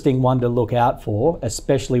 interesting one to look out for,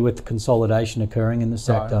 especially with the consolidation occurring in the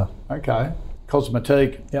sector. Right. Okay.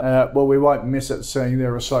 Cosmetique. Yep. Well, we won't miss it, seeing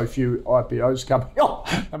there are so few IPOs coming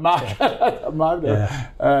on the market at the moment.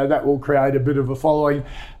 Yeah. That will create a bit of a following.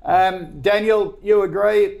 Daniel, you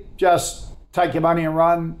agree? Just take your money and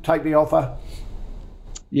run, take the offer?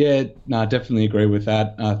 Yeah, no, I definitely agree with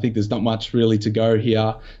that. I think there's not much really to go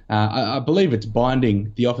here. I believe it's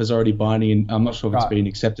binding. The offer's already binding, and I'm not sure if it's been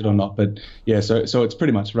accepted or not. But yeah, so it's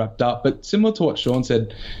pretty much wrapped up. But similar to what Sean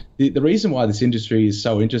said, the reason why this industry is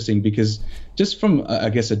so interesting, because just from, I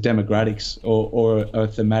guess, a demographics or a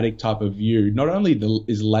thematic type of view, not only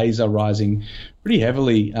is laser rising pretty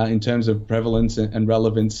heavily in terms of prevalence and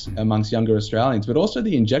relevance amongst younger Australians, but also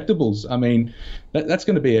the injectables. I mean, that's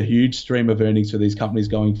going to be a huge stream of earnings for these companies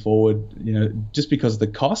going forward, just because of the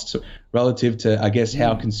costs relative to, I guess,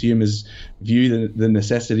 how consumers view the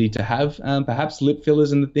necessity to have perhaps lip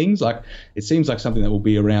fillers and the things. Like, it seems like something that will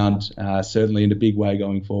be around certainly in a big way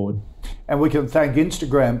going forward. And we can thank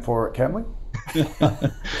Instagram for it, can we?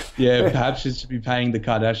 Yeah, perhaps you should be paying the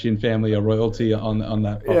Kardashian family a royalty on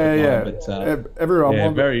that profit line. But,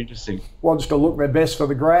 everyone very interesting. Wants to look their best for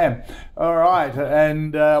the gram. All right,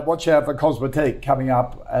 and watch out for Cosmetique coming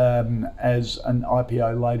up as an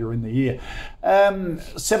IPO later in the year.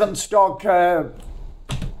 Seventh stock,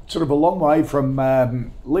 sort of a long way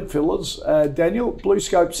from lip fillers. Daniel,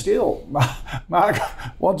 BlueScope Steel. Mark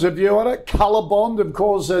wants a view on it. ColourBond, of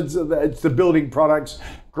course, it's the building products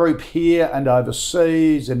group here and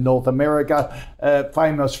overseas in North America,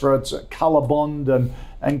 famous for its ColourBond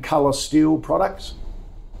and Colour Steel products.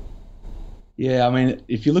 Yeah, I mean,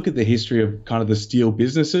 if you look at the history of kind of the steel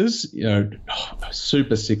businesses,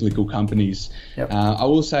 super cyclical companies. Yep. I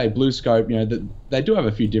will say BlueScope, they do have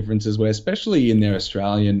a few differences where, especially in their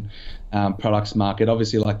Australian products market,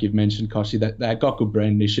 obviously, like you've mentioned, Koshi, that they got good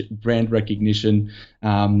brand recognition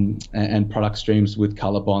and product streams with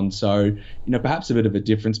ColourBond. So, perhaps a bit of a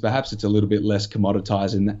difference. Perhaps it's a little bit less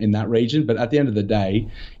commoditized in that region. But at the end of the day,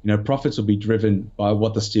 profits will be driven by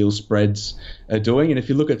what the steel spreads are doing. And if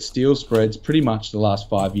you look at steel spreads, pretty much the last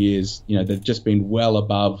 5 years, they've just been well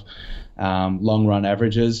above long run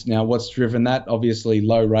averages. Now, what's driven that? Obviously,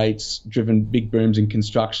 low rates, driven big booms in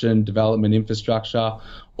construction, development, infrastructure,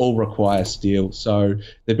 all require steel. So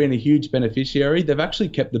they've been a huge beneficiary. They've actually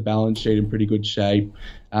kept the balance sheet in pretty good shape,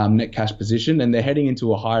 net cash position, and they're heading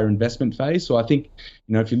into a higher investment phase. So I think,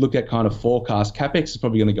 if you look at kind of forecast, CapEx is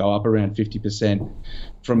probably going to go up around 50%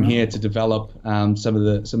 from here to develop some of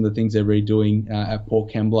the things they're redoing at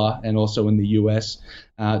Port Kembla and also in the US.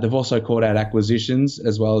 They've also called out acquisitions,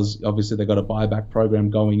 as well as obviously they've got a buyback program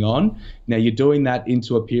going on. Now, you're doing that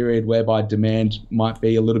into a period whereby demand might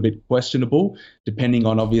be a little bit questionable, depending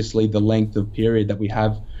on obviously the length of period that we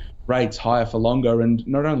have rates higher for longer. And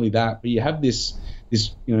not only that, but you have this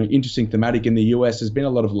interesting thematic in the US. There's been a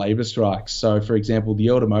lot of labor strikes. So, for example,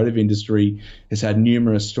 the automotive industry has had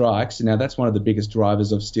numerous strikes. Now, that's one of the biggest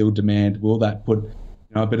drivers of steel demand. Will that put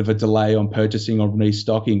a bit of a delay on purchasing or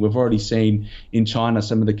restocking? We've already seen in China,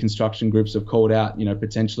 some of the construction groups have called out,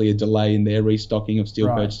 potentially a delay in their restocking of steel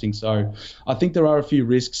purchasing. So I think there are a few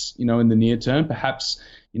risks, in the near term, perhaps,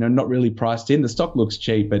 not really priced in. The stock looks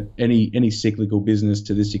cheap, but any cyclical business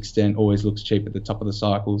to this extent always looks cheap at the top of the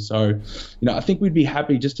cycle. So, I think we'd be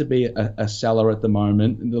happy just to be a seller at the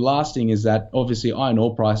moment. And the last thing is that obviously iron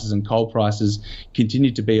ore prices and coal prices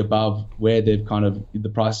continue to be above where they've kind of the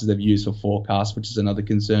prices they've used for forecasts, which is another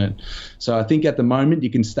concern. So I think at the moment you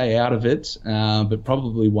can stay out of it, but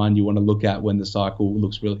probably one you want to look at when the cycle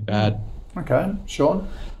looks really bad. Okay, Sean?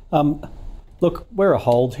 Look, we're a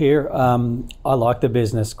hold here. I like the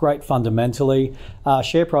business, great fundamentally.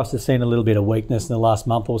 Share price has seen a little bit of weakness in the last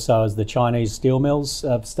month or so as the Chinese steel mills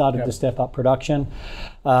have started to step up production.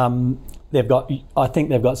 I think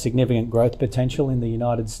they've got significant growth potential in the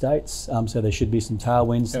United States, so there should be some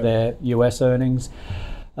tailwinds to their US earnings.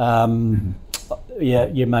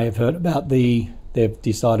 You may have heard about the they've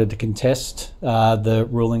decided to contest the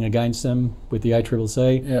ruling against them with the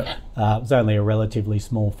ACCC. Yeah. It was only a relatively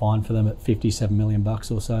small fine for them at $57 million or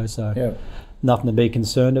so. So Yeah. nothing to be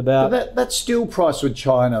concerned about. But that steel price with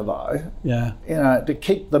China, though, Yeah. to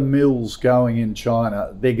keep the mills going in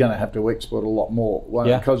China, they're going to have to export a lot more.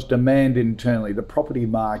 Yeah. Because demand internally, the property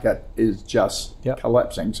market is just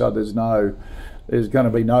collapsing. So there's going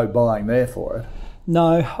to be no buying there for it.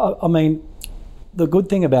 No, I mean, the good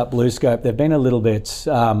thing about BlueScope, they've been a little bit,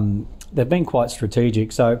 they've been quite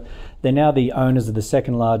strategic. So they're now the owners of the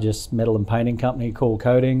second largest metal and painting company called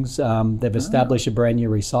Coatings. They've established a brand new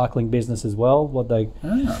recycling business as well.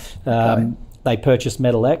 They purchased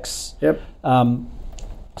Metal X. Yep.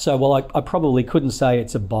 So while I probably couldn't say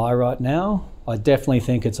it's a buy right now, I definitely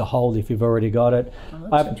think it's a hold if you've already got it.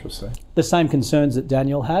 That's interesting. The same concerns that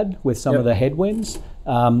Daniel had with some of the headwinds,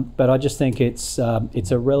 but I just think it's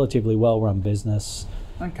a relatively well-run business.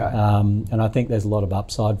 Okay. And I think there's a lot of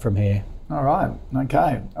upside from here. All right.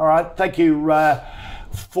 Okay. All right. Thank you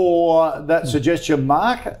for that suggestion,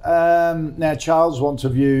 Mark. Now, Charles wants a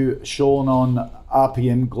view, Sean, on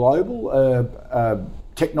RPM Global,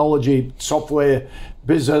 technology software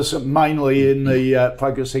business, mainly in the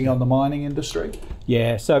focusing on the mining industry.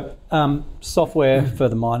 Yeah, so software for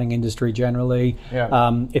the mining industry generally.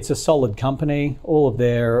 Yeah. It's a solid company. All of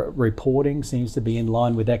their reporting seems to be in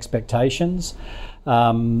line with expectations,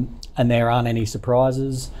 and there aren't any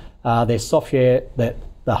surprises. Their software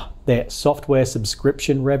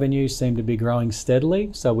subscription revenues seem to be growing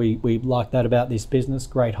steadily, so we like that about this business.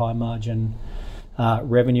 Great high margin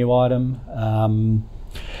revenue item.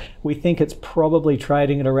 We think it's probably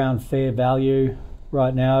trading at around fair value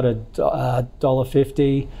right now at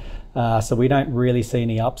 $1.50, so we don't really see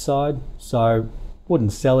any upside. So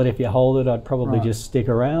wouldn't sell it if you hold it. I'd probably just stick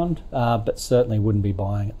around, but certainly wouldn't be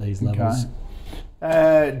buying at these levels.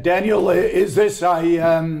 Daniel, is this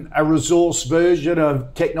a resource version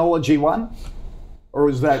of Technology One, or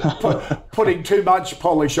is that putting too much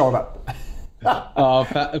polish on it?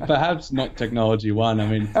 Perhaps not Technology One. I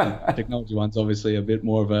mean, Technology One's obviously a bit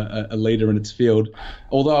more of a leader in its field.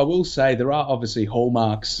 Although I will say there are obviously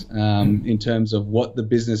hallmarks in terms of what the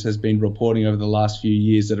business has been reporting over the last few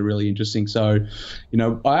years that are really interesting. So,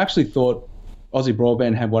 I actually thought Aussie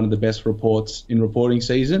Broadband had one of the best reports in reporting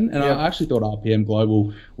season, and I actually thought RPM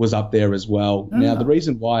Global was up there as well. Now, the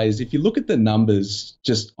reason why is if you look at the numbers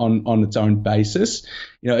just on its own basis,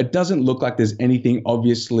 it doesn't look like there's anything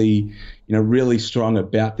obviously, really strong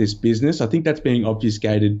about this business. I think that's being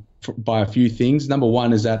obfuscated by a few things. Number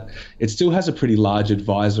one is that it still has a pretty large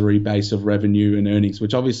advisory base of revenue and earnings,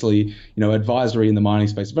 which obviously, advisory in the mining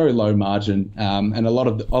space, very low margin, and a lot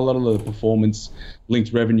of the performance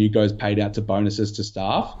linked revenue goes paid out to bonuses to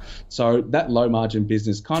staff. So that low margin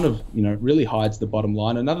business kind of, really hides the bottom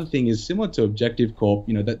line. Another thing is similar to Objective Corp,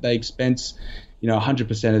 that they expense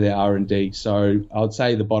 100% of their R&D. So I would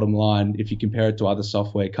say the bottom line, if you compare it to other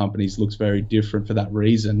software companies, looks very different for that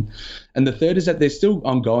reason. And the third is that they're still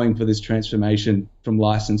ongoing for this transformation from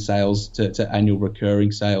license sales to annual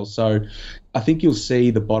recurring sales. So I think you'll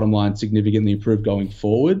see the bottom line significantly improve going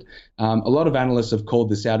forward. A lot of analysts have called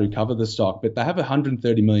this out who cover the stock, but they have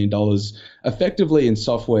 $130 million effectively in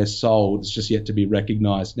software sold. It's just yet to be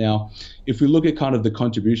recognized. Now, if we look at kind of the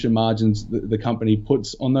contribution margins the company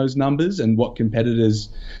puts on those numbers and what competitors,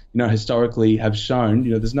 historically have shown,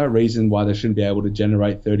 there's no reason why they shouldn't be able to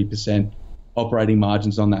generate 30% operating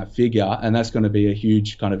margins on that figure. And that's going to be a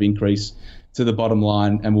huge kind of increase to the bottom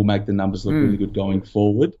line and will make the numbers look really good going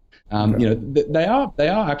forward. They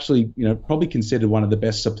are actually, probably considered one of the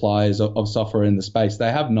best suppliers of software in the space.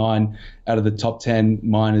 They have 9 out of the top 10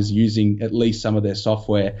 miners using at least some of their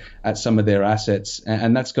software at some of their assets,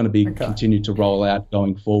 and that's going to be continued to roll out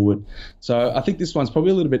going forward. So I think this one's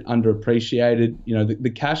probably a little bit underappreciated. The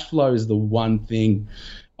cash flow is the one thing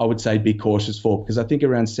I would say be cautious for, because I think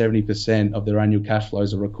around 70% of their annual cash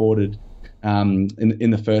flows are recorded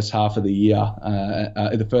in the first half of the year,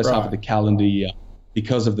 in the first half of the calendar year,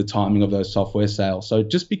 because of the timing of those software sales. So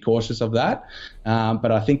just be cautious of that.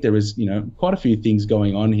 But I think there is, quite a few things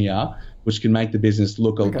going on here which can make the business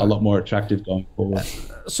look a lot more attractive going forward.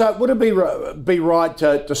 So would it be right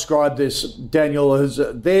to describe this, Daniel, as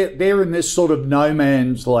they're in this sort of no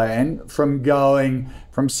man's land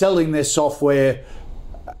from selling their software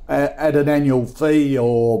at an annual fee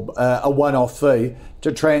or a one-off fee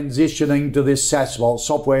to transitioning to this SaaS,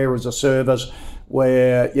 software as a service,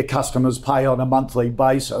 where your customers pay on a monthly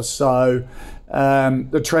basis. So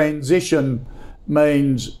the transition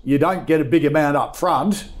means you don't get a big amount up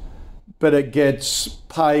front, but it gets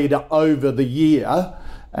paid over the year.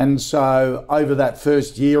 And so over that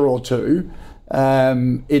first year or two,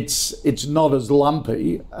 it's not as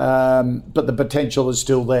lumpy, but the potential is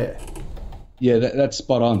still there. Yeah, that's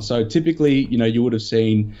spot on. So typically, you would have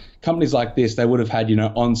seen companies like this, they would have had,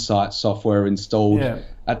 on-site software installed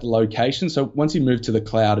at the location. So once you move to the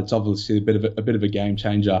cloud, it's obviously a bit of a game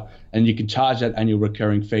changer, and you can charge that annual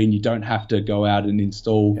recurring fee, and you don't have to go out and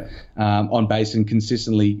install on base and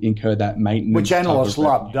consistently incur that maintenance. Which analysts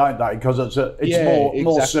love, don't they? Because it's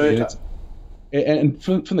more certain. And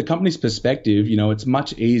from the company's perspective, it's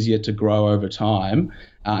much easier to grow over time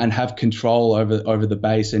and have control over the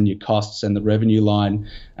base and your costs and the revenue line,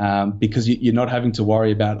 because you're not having to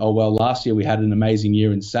worry about, last year we had an amazing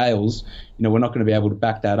year in sales. We're not going to be able to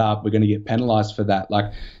back that up. We're going to get penalized for that.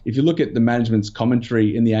 Like, if you look at the management's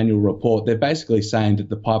commentary in the annual report, they're basically saying that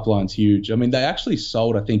the pipeline's huge. I mean, they actually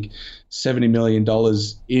sold, I think, $70 million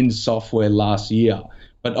in software last year.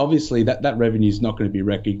 But obviously that revenue is not going to be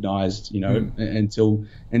recognized, until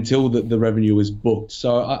the revenue is booked.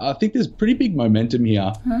 So I think there's pretty big momentum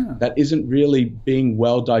here that isn't really being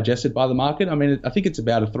well digested by the market. I mean, I think it's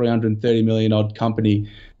about a 330 million odd company,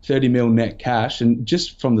 30 mil net cash, and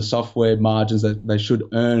just from the software margins that they should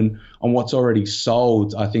earn on what's already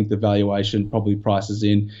sold, I think the valuation probably prices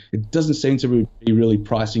in. It doesn't seem to be really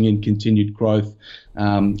pricing in continued growth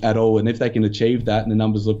at all. And if they can achieve that and the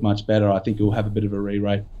numbers look much better, I think it will have a bit of a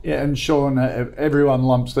re-rate. Yeah, and Sean, everyone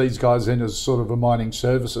lumps these guys in as sort of a mining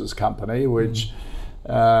services company, which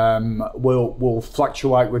will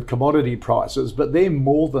fluctuate with commodity prices, but they're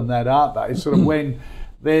more than that, aren't they? Sort of when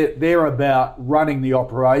they're about running the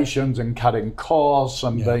operations and cutting costs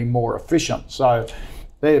and being more efficient. So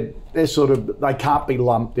they're they can't be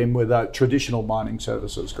lumped in with a traditional mining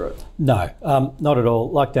services group. No, not at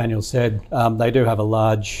all. Like Daniel said, they do have a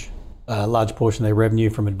large portion of their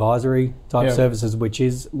revenue from advisory type services, which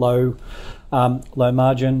is low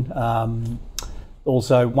margin.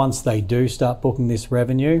 Also, once they do start booking this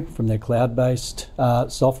revenue from their cloud-based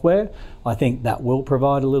software, I think that will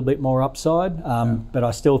provide a little bit more upside. But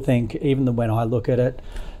I still think, even when I look at it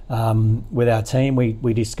with our team,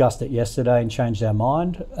 we discussed it yesterday and changed our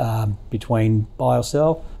mind between buy or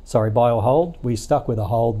hold. We stuck with a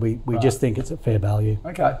hold. We just think it's a fair value.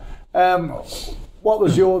 Okay. What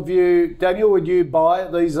was your view, Daniel? Would you buy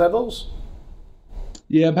at these levels?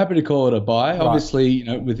 Yeah, I'm happy to call it a buy. Right. Obviously,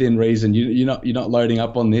 within reason. You're not loading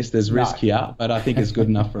up on this. There's risk here, but I think it's good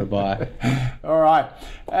enough for a buy. All right,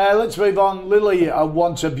 let's move on. Lily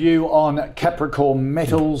wants a view on Capricorn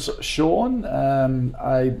Metals. Sean,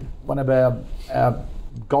 one of our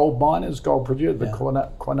gold miners, gold producer, the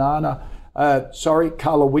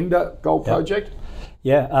Karlawinda gold project.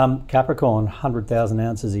 Yeah, Capricorn, 100,000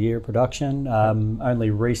 ounces a year production, only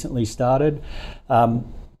recently started.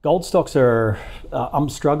 Gold stocks I'm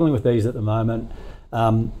struggling with these at the moment.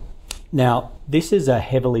 Now, this is a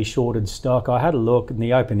heavily shorted stock. I had a look, and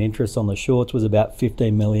the open interest on the shorts was about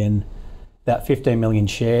 15 million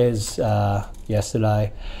shares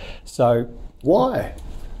yesterday. So why?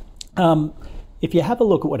 If you have a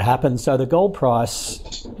look at what happened, so the gold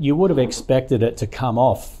price, you would have expected it to come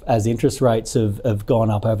off as interest rates have gone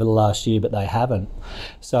up over the last year, but they haven't.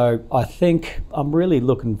 So I think I'm really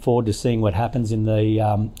looking forward to seeing what happens to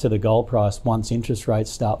the gold price once interest rates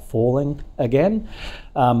start falling again.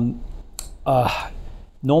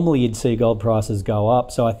 Normally you'd see gold prices go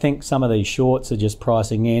up, so I think some of these shorts are just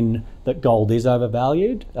pricing in that gold is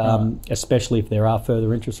overvalued, especially if there are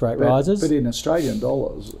further interest rate rises. But in Australian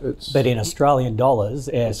dollars,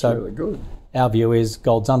 it's really good. Our view is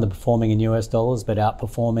gold's underperforming in US dollars, but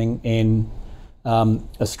outperforming in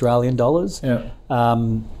Australian dollars. Yeah.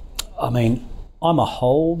 I mean, I'm a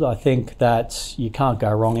hold. I think that you can't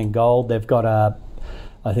go wrong in gold.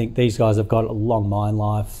 I think these guys have got a long mine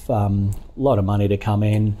life, a lot of money to come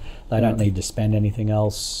in. They don't need to spend anything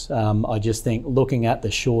else. I just think looking at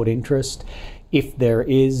the short interest, if there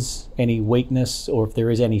is any weakness or if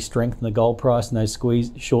there is any strength in the gold price and those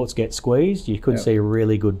shorts get squeezed, you could see a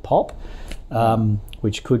really good pop,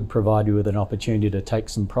 which could provide you with an opportunity to take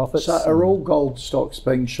some profits. So are all gold stocks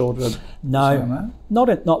being shorted? No,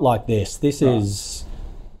 not like this. This is...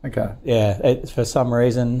 Okay. Yeah, for some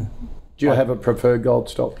reason... Do you have a preferred gold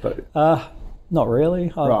stock though? Not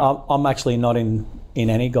really. I'm actually not in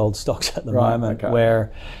any gold stocks at the moment,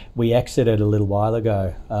 where we exited a little while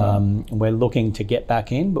ago. We're looking to get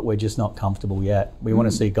back in, but we're just not comfortable yet. We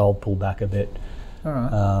want to see gold pull back a bit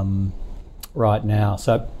right now.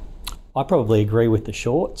 So I probably agree with the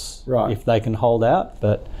shorts if they can hold out,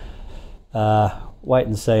 but wait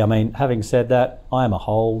and see. I mean, having said that, I am a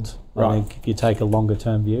hold. I think if you take a longer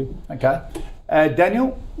term view. Okay.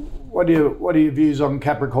 Daniel, what are your views on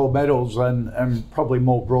Capricorn Metals and probably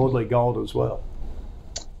more broadly gold as well?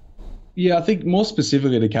 Yeah, I think more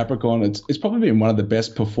specifically to Capricorn, it's probably been one of the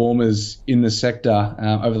best performers in the sector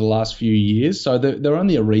over the last few years. So they're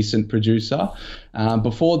only a recent producer.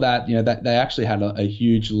 Before that, they actually had a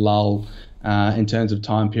huge lull in terms of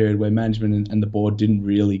time period where management and the board didn't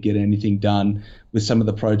really get anything done with some of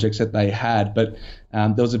the projects that they had. But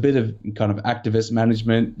there was a bit of kind of activist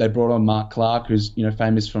management. They brought on Mark Clark, who's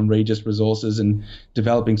famous from Regis Resources and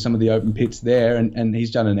developing some of the open pits there, and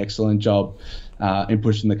he's done an excellent job in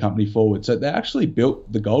pushing the company forward. So they actually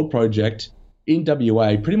built the gold project in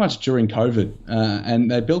WA pretty much during COVID, and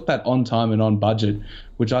they built that on time and on budget,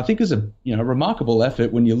 which I think is a remarkable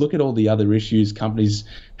effort when you look at all the other issues companies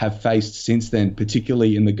have faced since then,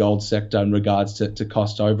 particularly in the gold sector in regards to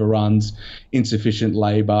cost overruns, insufficient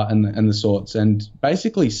labour and the sorts. And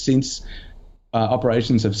basically since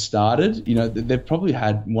operations have started, they've probably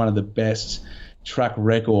had one of the best track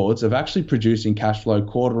records of actually producing cash flow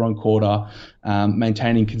quarter on quarter,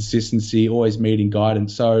 maintaining consistency, always meeting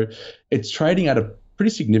guidance. So it's trading at a pretty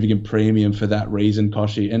significant premium for that reason,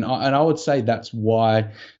 Koshi. And I would say that's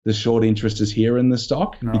why the short interest is here in the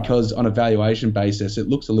stock, because on a valuation basis, it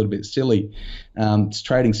looks a little bit silly. It's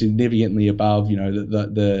trading significantly above,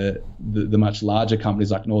 the much larger companies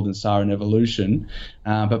like Northern Star and Evolution.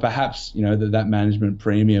 But perhaps, that management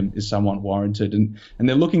premium is somewhat warranted, and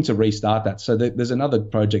they're looking to restart that. So there's another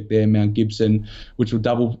project there, Mount Gibson, which will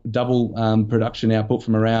double production output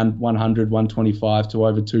from around 100, 125 to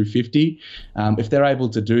over 250. If they're able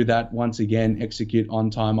to do that, once again, execute on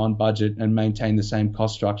time, on budget, and maintain the same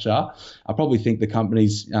cost structure, I probably think the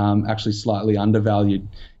company's actually slightly undervalued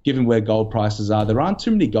given where gold prices are. There aren't too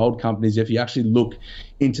many gold companies, if you actually look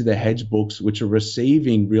into the hedge books, which are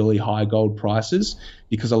receiving really high gold prices,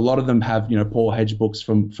 because a lot of them have, poor hedge books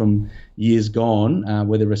from years gone,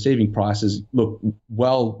 where they're receiving prices look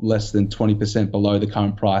well less than 20% below the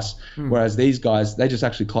current price. Whereas these guys, they just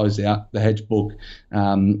actually closed out the hedge book.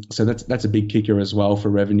 So that's a big kicker as well for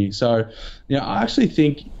revenue. So, I actually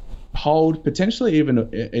think hold potentially even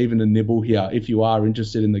a nibble here if you are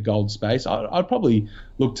interested in the gold space. I'd probably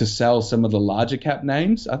look to sell some of the larger cap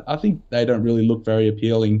names. I think they don't really look very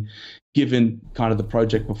appealing given kind of the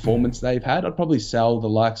project performance they've had. I'd probably sell the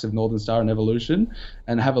likes of Northern Star and Evolution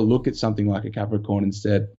and have a look at something like a Capricorn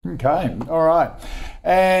instead. Okay, all right.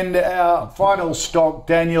 And our final stock,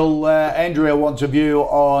 Daniel, Andrea wants a view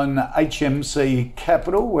on HMC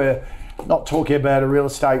Capital. We're not talking about a real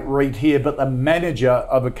estate REIT here, but the manager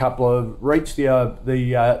of a couple of REITs, the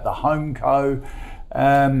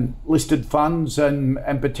HomeCo listed funds,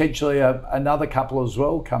 and potentially another couple as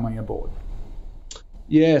well coming aboard.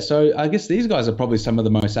 Yeah, so I guess these guys are probably some of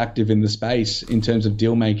the most active in the space in terms of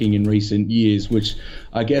deal making in recent years, which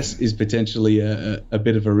I guess is potentially a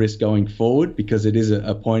bit of a risk going forward, because it is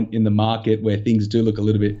a point in the market where things do look a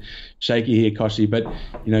little bit shaky here, Koshi. But,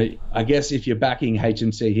 I guess if you're backing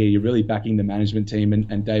HMC here, you're really backing the management team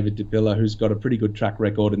and David DePilla, who's got a pretty good track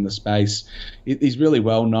record in the space. He's really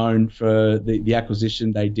well known for the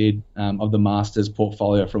acquisition they did of the Masters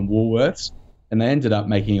portfolio from Woolworths. And they ended up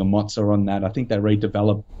making a mozza on that. I think they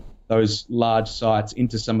redeveloped those large sites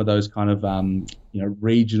into some of those kind of,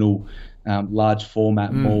 regional, large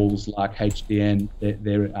format malls like HDN,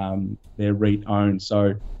 their REIT owned.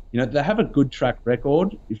 So, they have a good track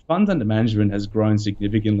record. If funds under management has grown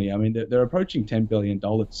significantly, I mean, they're approaching $10 billion.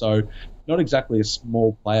 So not exactly a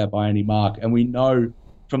small player by any mark. And we know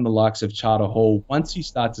from the likes of Charter Hall, once you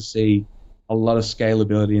start to see a lot of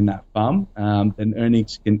scalability in that fund, then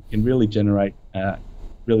earnings can really generate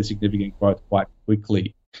really significant growth quite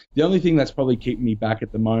quickly. The only thing that's probably keeping me back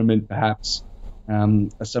at the moment, perhaps, are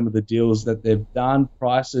some of the deals that they've done.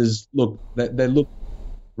 Prices they look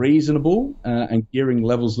reasonable, and gearing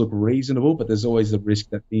levels look reasonable, but there's always the risk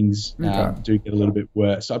that things do get a little bit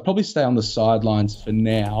worse. So I'd probably stay on the sidelines for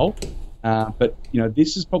now. But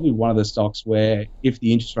this is probably one of the stocks where if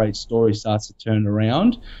the interest rate story starts to turn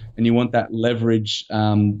around and you want that leverage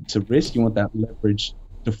to risk, you want that leverage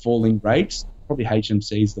to falling rates, probably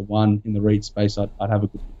HMC is the one in the REIT space I'd have a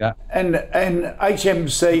good look at. And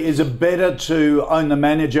HMC, is it better to own the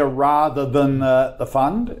manager rather than the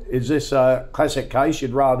fund? Is this a classic case?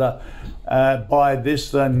 You'd rather buy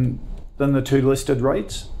this than the two listed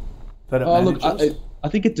REITs that it manages? I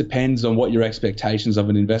think it depends on what your expectations of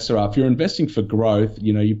an investor are. If you're investing for growth,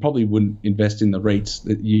 you probably wouldn't invest in the REITs.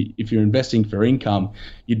 If you're investing for income,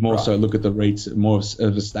 you'd more so look at the REITs, more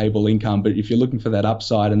of a stable income. But if you're looking for that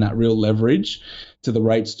upside and that real leverage to the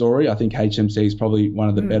rate story, I think HMC is probably one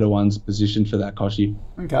of the better ones positioned for that, Koshi.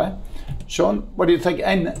 Okay. Sean, what do you think?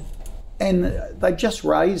 And they've just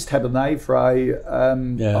raised, haven't they, for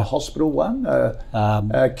a hospital one,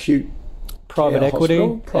 acute... Private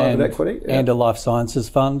equity and a life sciences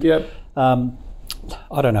fund. Yep.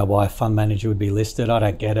 I don't know why a fund manager would be listed. I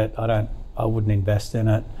don't get it. I wouldn't invest in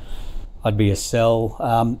it. I'd be a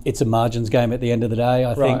sell. It's a margins game at the end of the day.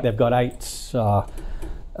 I think they've got 8.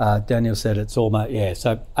 Daniel said it's almost,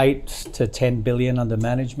 so 8 to 10 billion under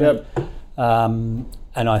management. Yep.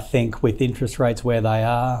 And I think with interest rates where they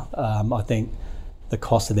are, I think the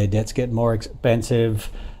cost of their debt's getting more expensive.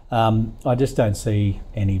 I just don't see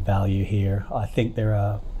any value here. I think there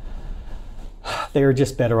are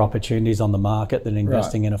just better opportunities on the market than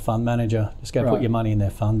investing in a fund manager. Just go put your money in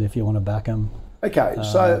their fund if you want to back them. Okay,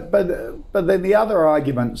 so but then the other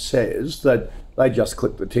argument says that they just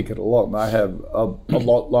clip the ticket along. They have a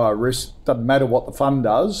lot lower risk. Doesn't matter what the fund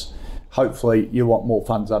does. Hopefully you want more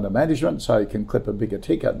funds under management so you can clip a bigger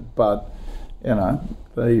ticket. But,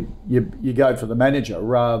 you go for the manager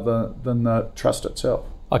rather than the trust itself.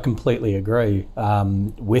 I completely agree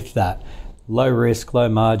with that. Low risk, low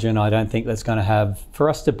margin. I don't think that's going to have, for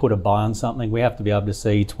us to put a buy on something, we have to be able to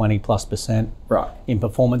see 20+% in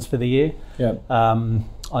performance for the year. Yeah.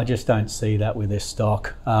 I just don't see that with this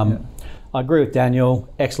stock. I agree with Daniel.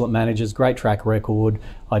 Excellent managers, great track record.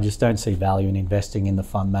 I just don't see value in investing in the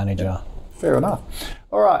fund manager. Yeah. Fair enough.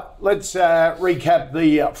 All right, let's recap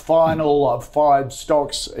the final 5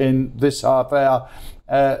 stocks in this half hour.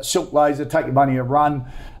 Silk Laser, take your money and run.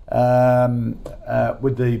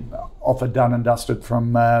 With the offer done and dusted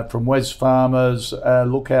from Wesfarmers.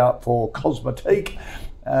 Look out for Cosmetique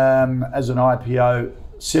as an IPO,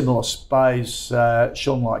 similar space.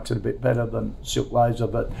 Sean likes it a bit better than Silk Laser,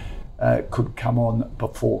 but could come on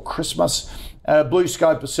before Christmas.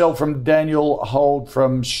 BlueScope, a sell from Daniel, hold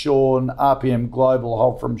from Sean. RPM Global,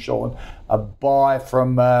 hold from Sean. A buy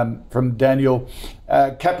from Daniel.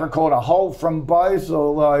 Capricorn, a hold from both,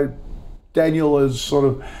 although Daniel is sort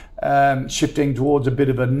of shifting towards a bit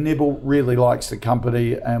of a nibble, really likes the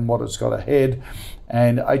company and what it's got ahead.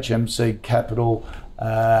 And HMC Capital,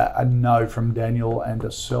 a no from Daniel and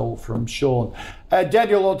a sell from Sean.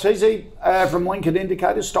 Daniel Ortiz from Lincoln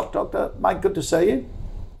Indicators, Stock Doctor. Mate, good to see you.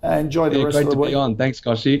 Enjoy the rest of the week. Great to be on. Thanks,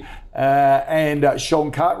 Koshy. And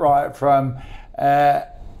Sean Cartwright from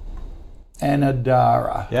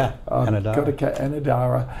Anadara. Yeah, Anadara.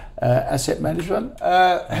 Anadara Asset Management.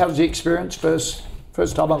 How was the experience first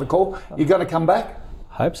time on the call? You going to come back?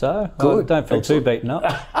 Hope so. Good. Don't feel too beaten up.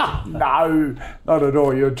 No, not at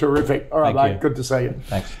all. You're terrific. All right, mate. Good to see you.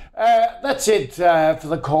 Thanks. That's it for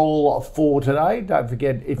the call for today. Don't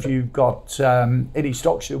forget, if you've got any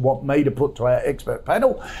stocks you want me to put to our expert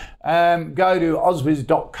panel, go to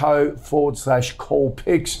ausbiz.co/call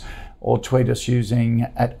picks or tweet us using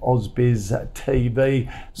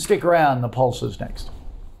 @AusbizTV. Stick around, the Pulse is next.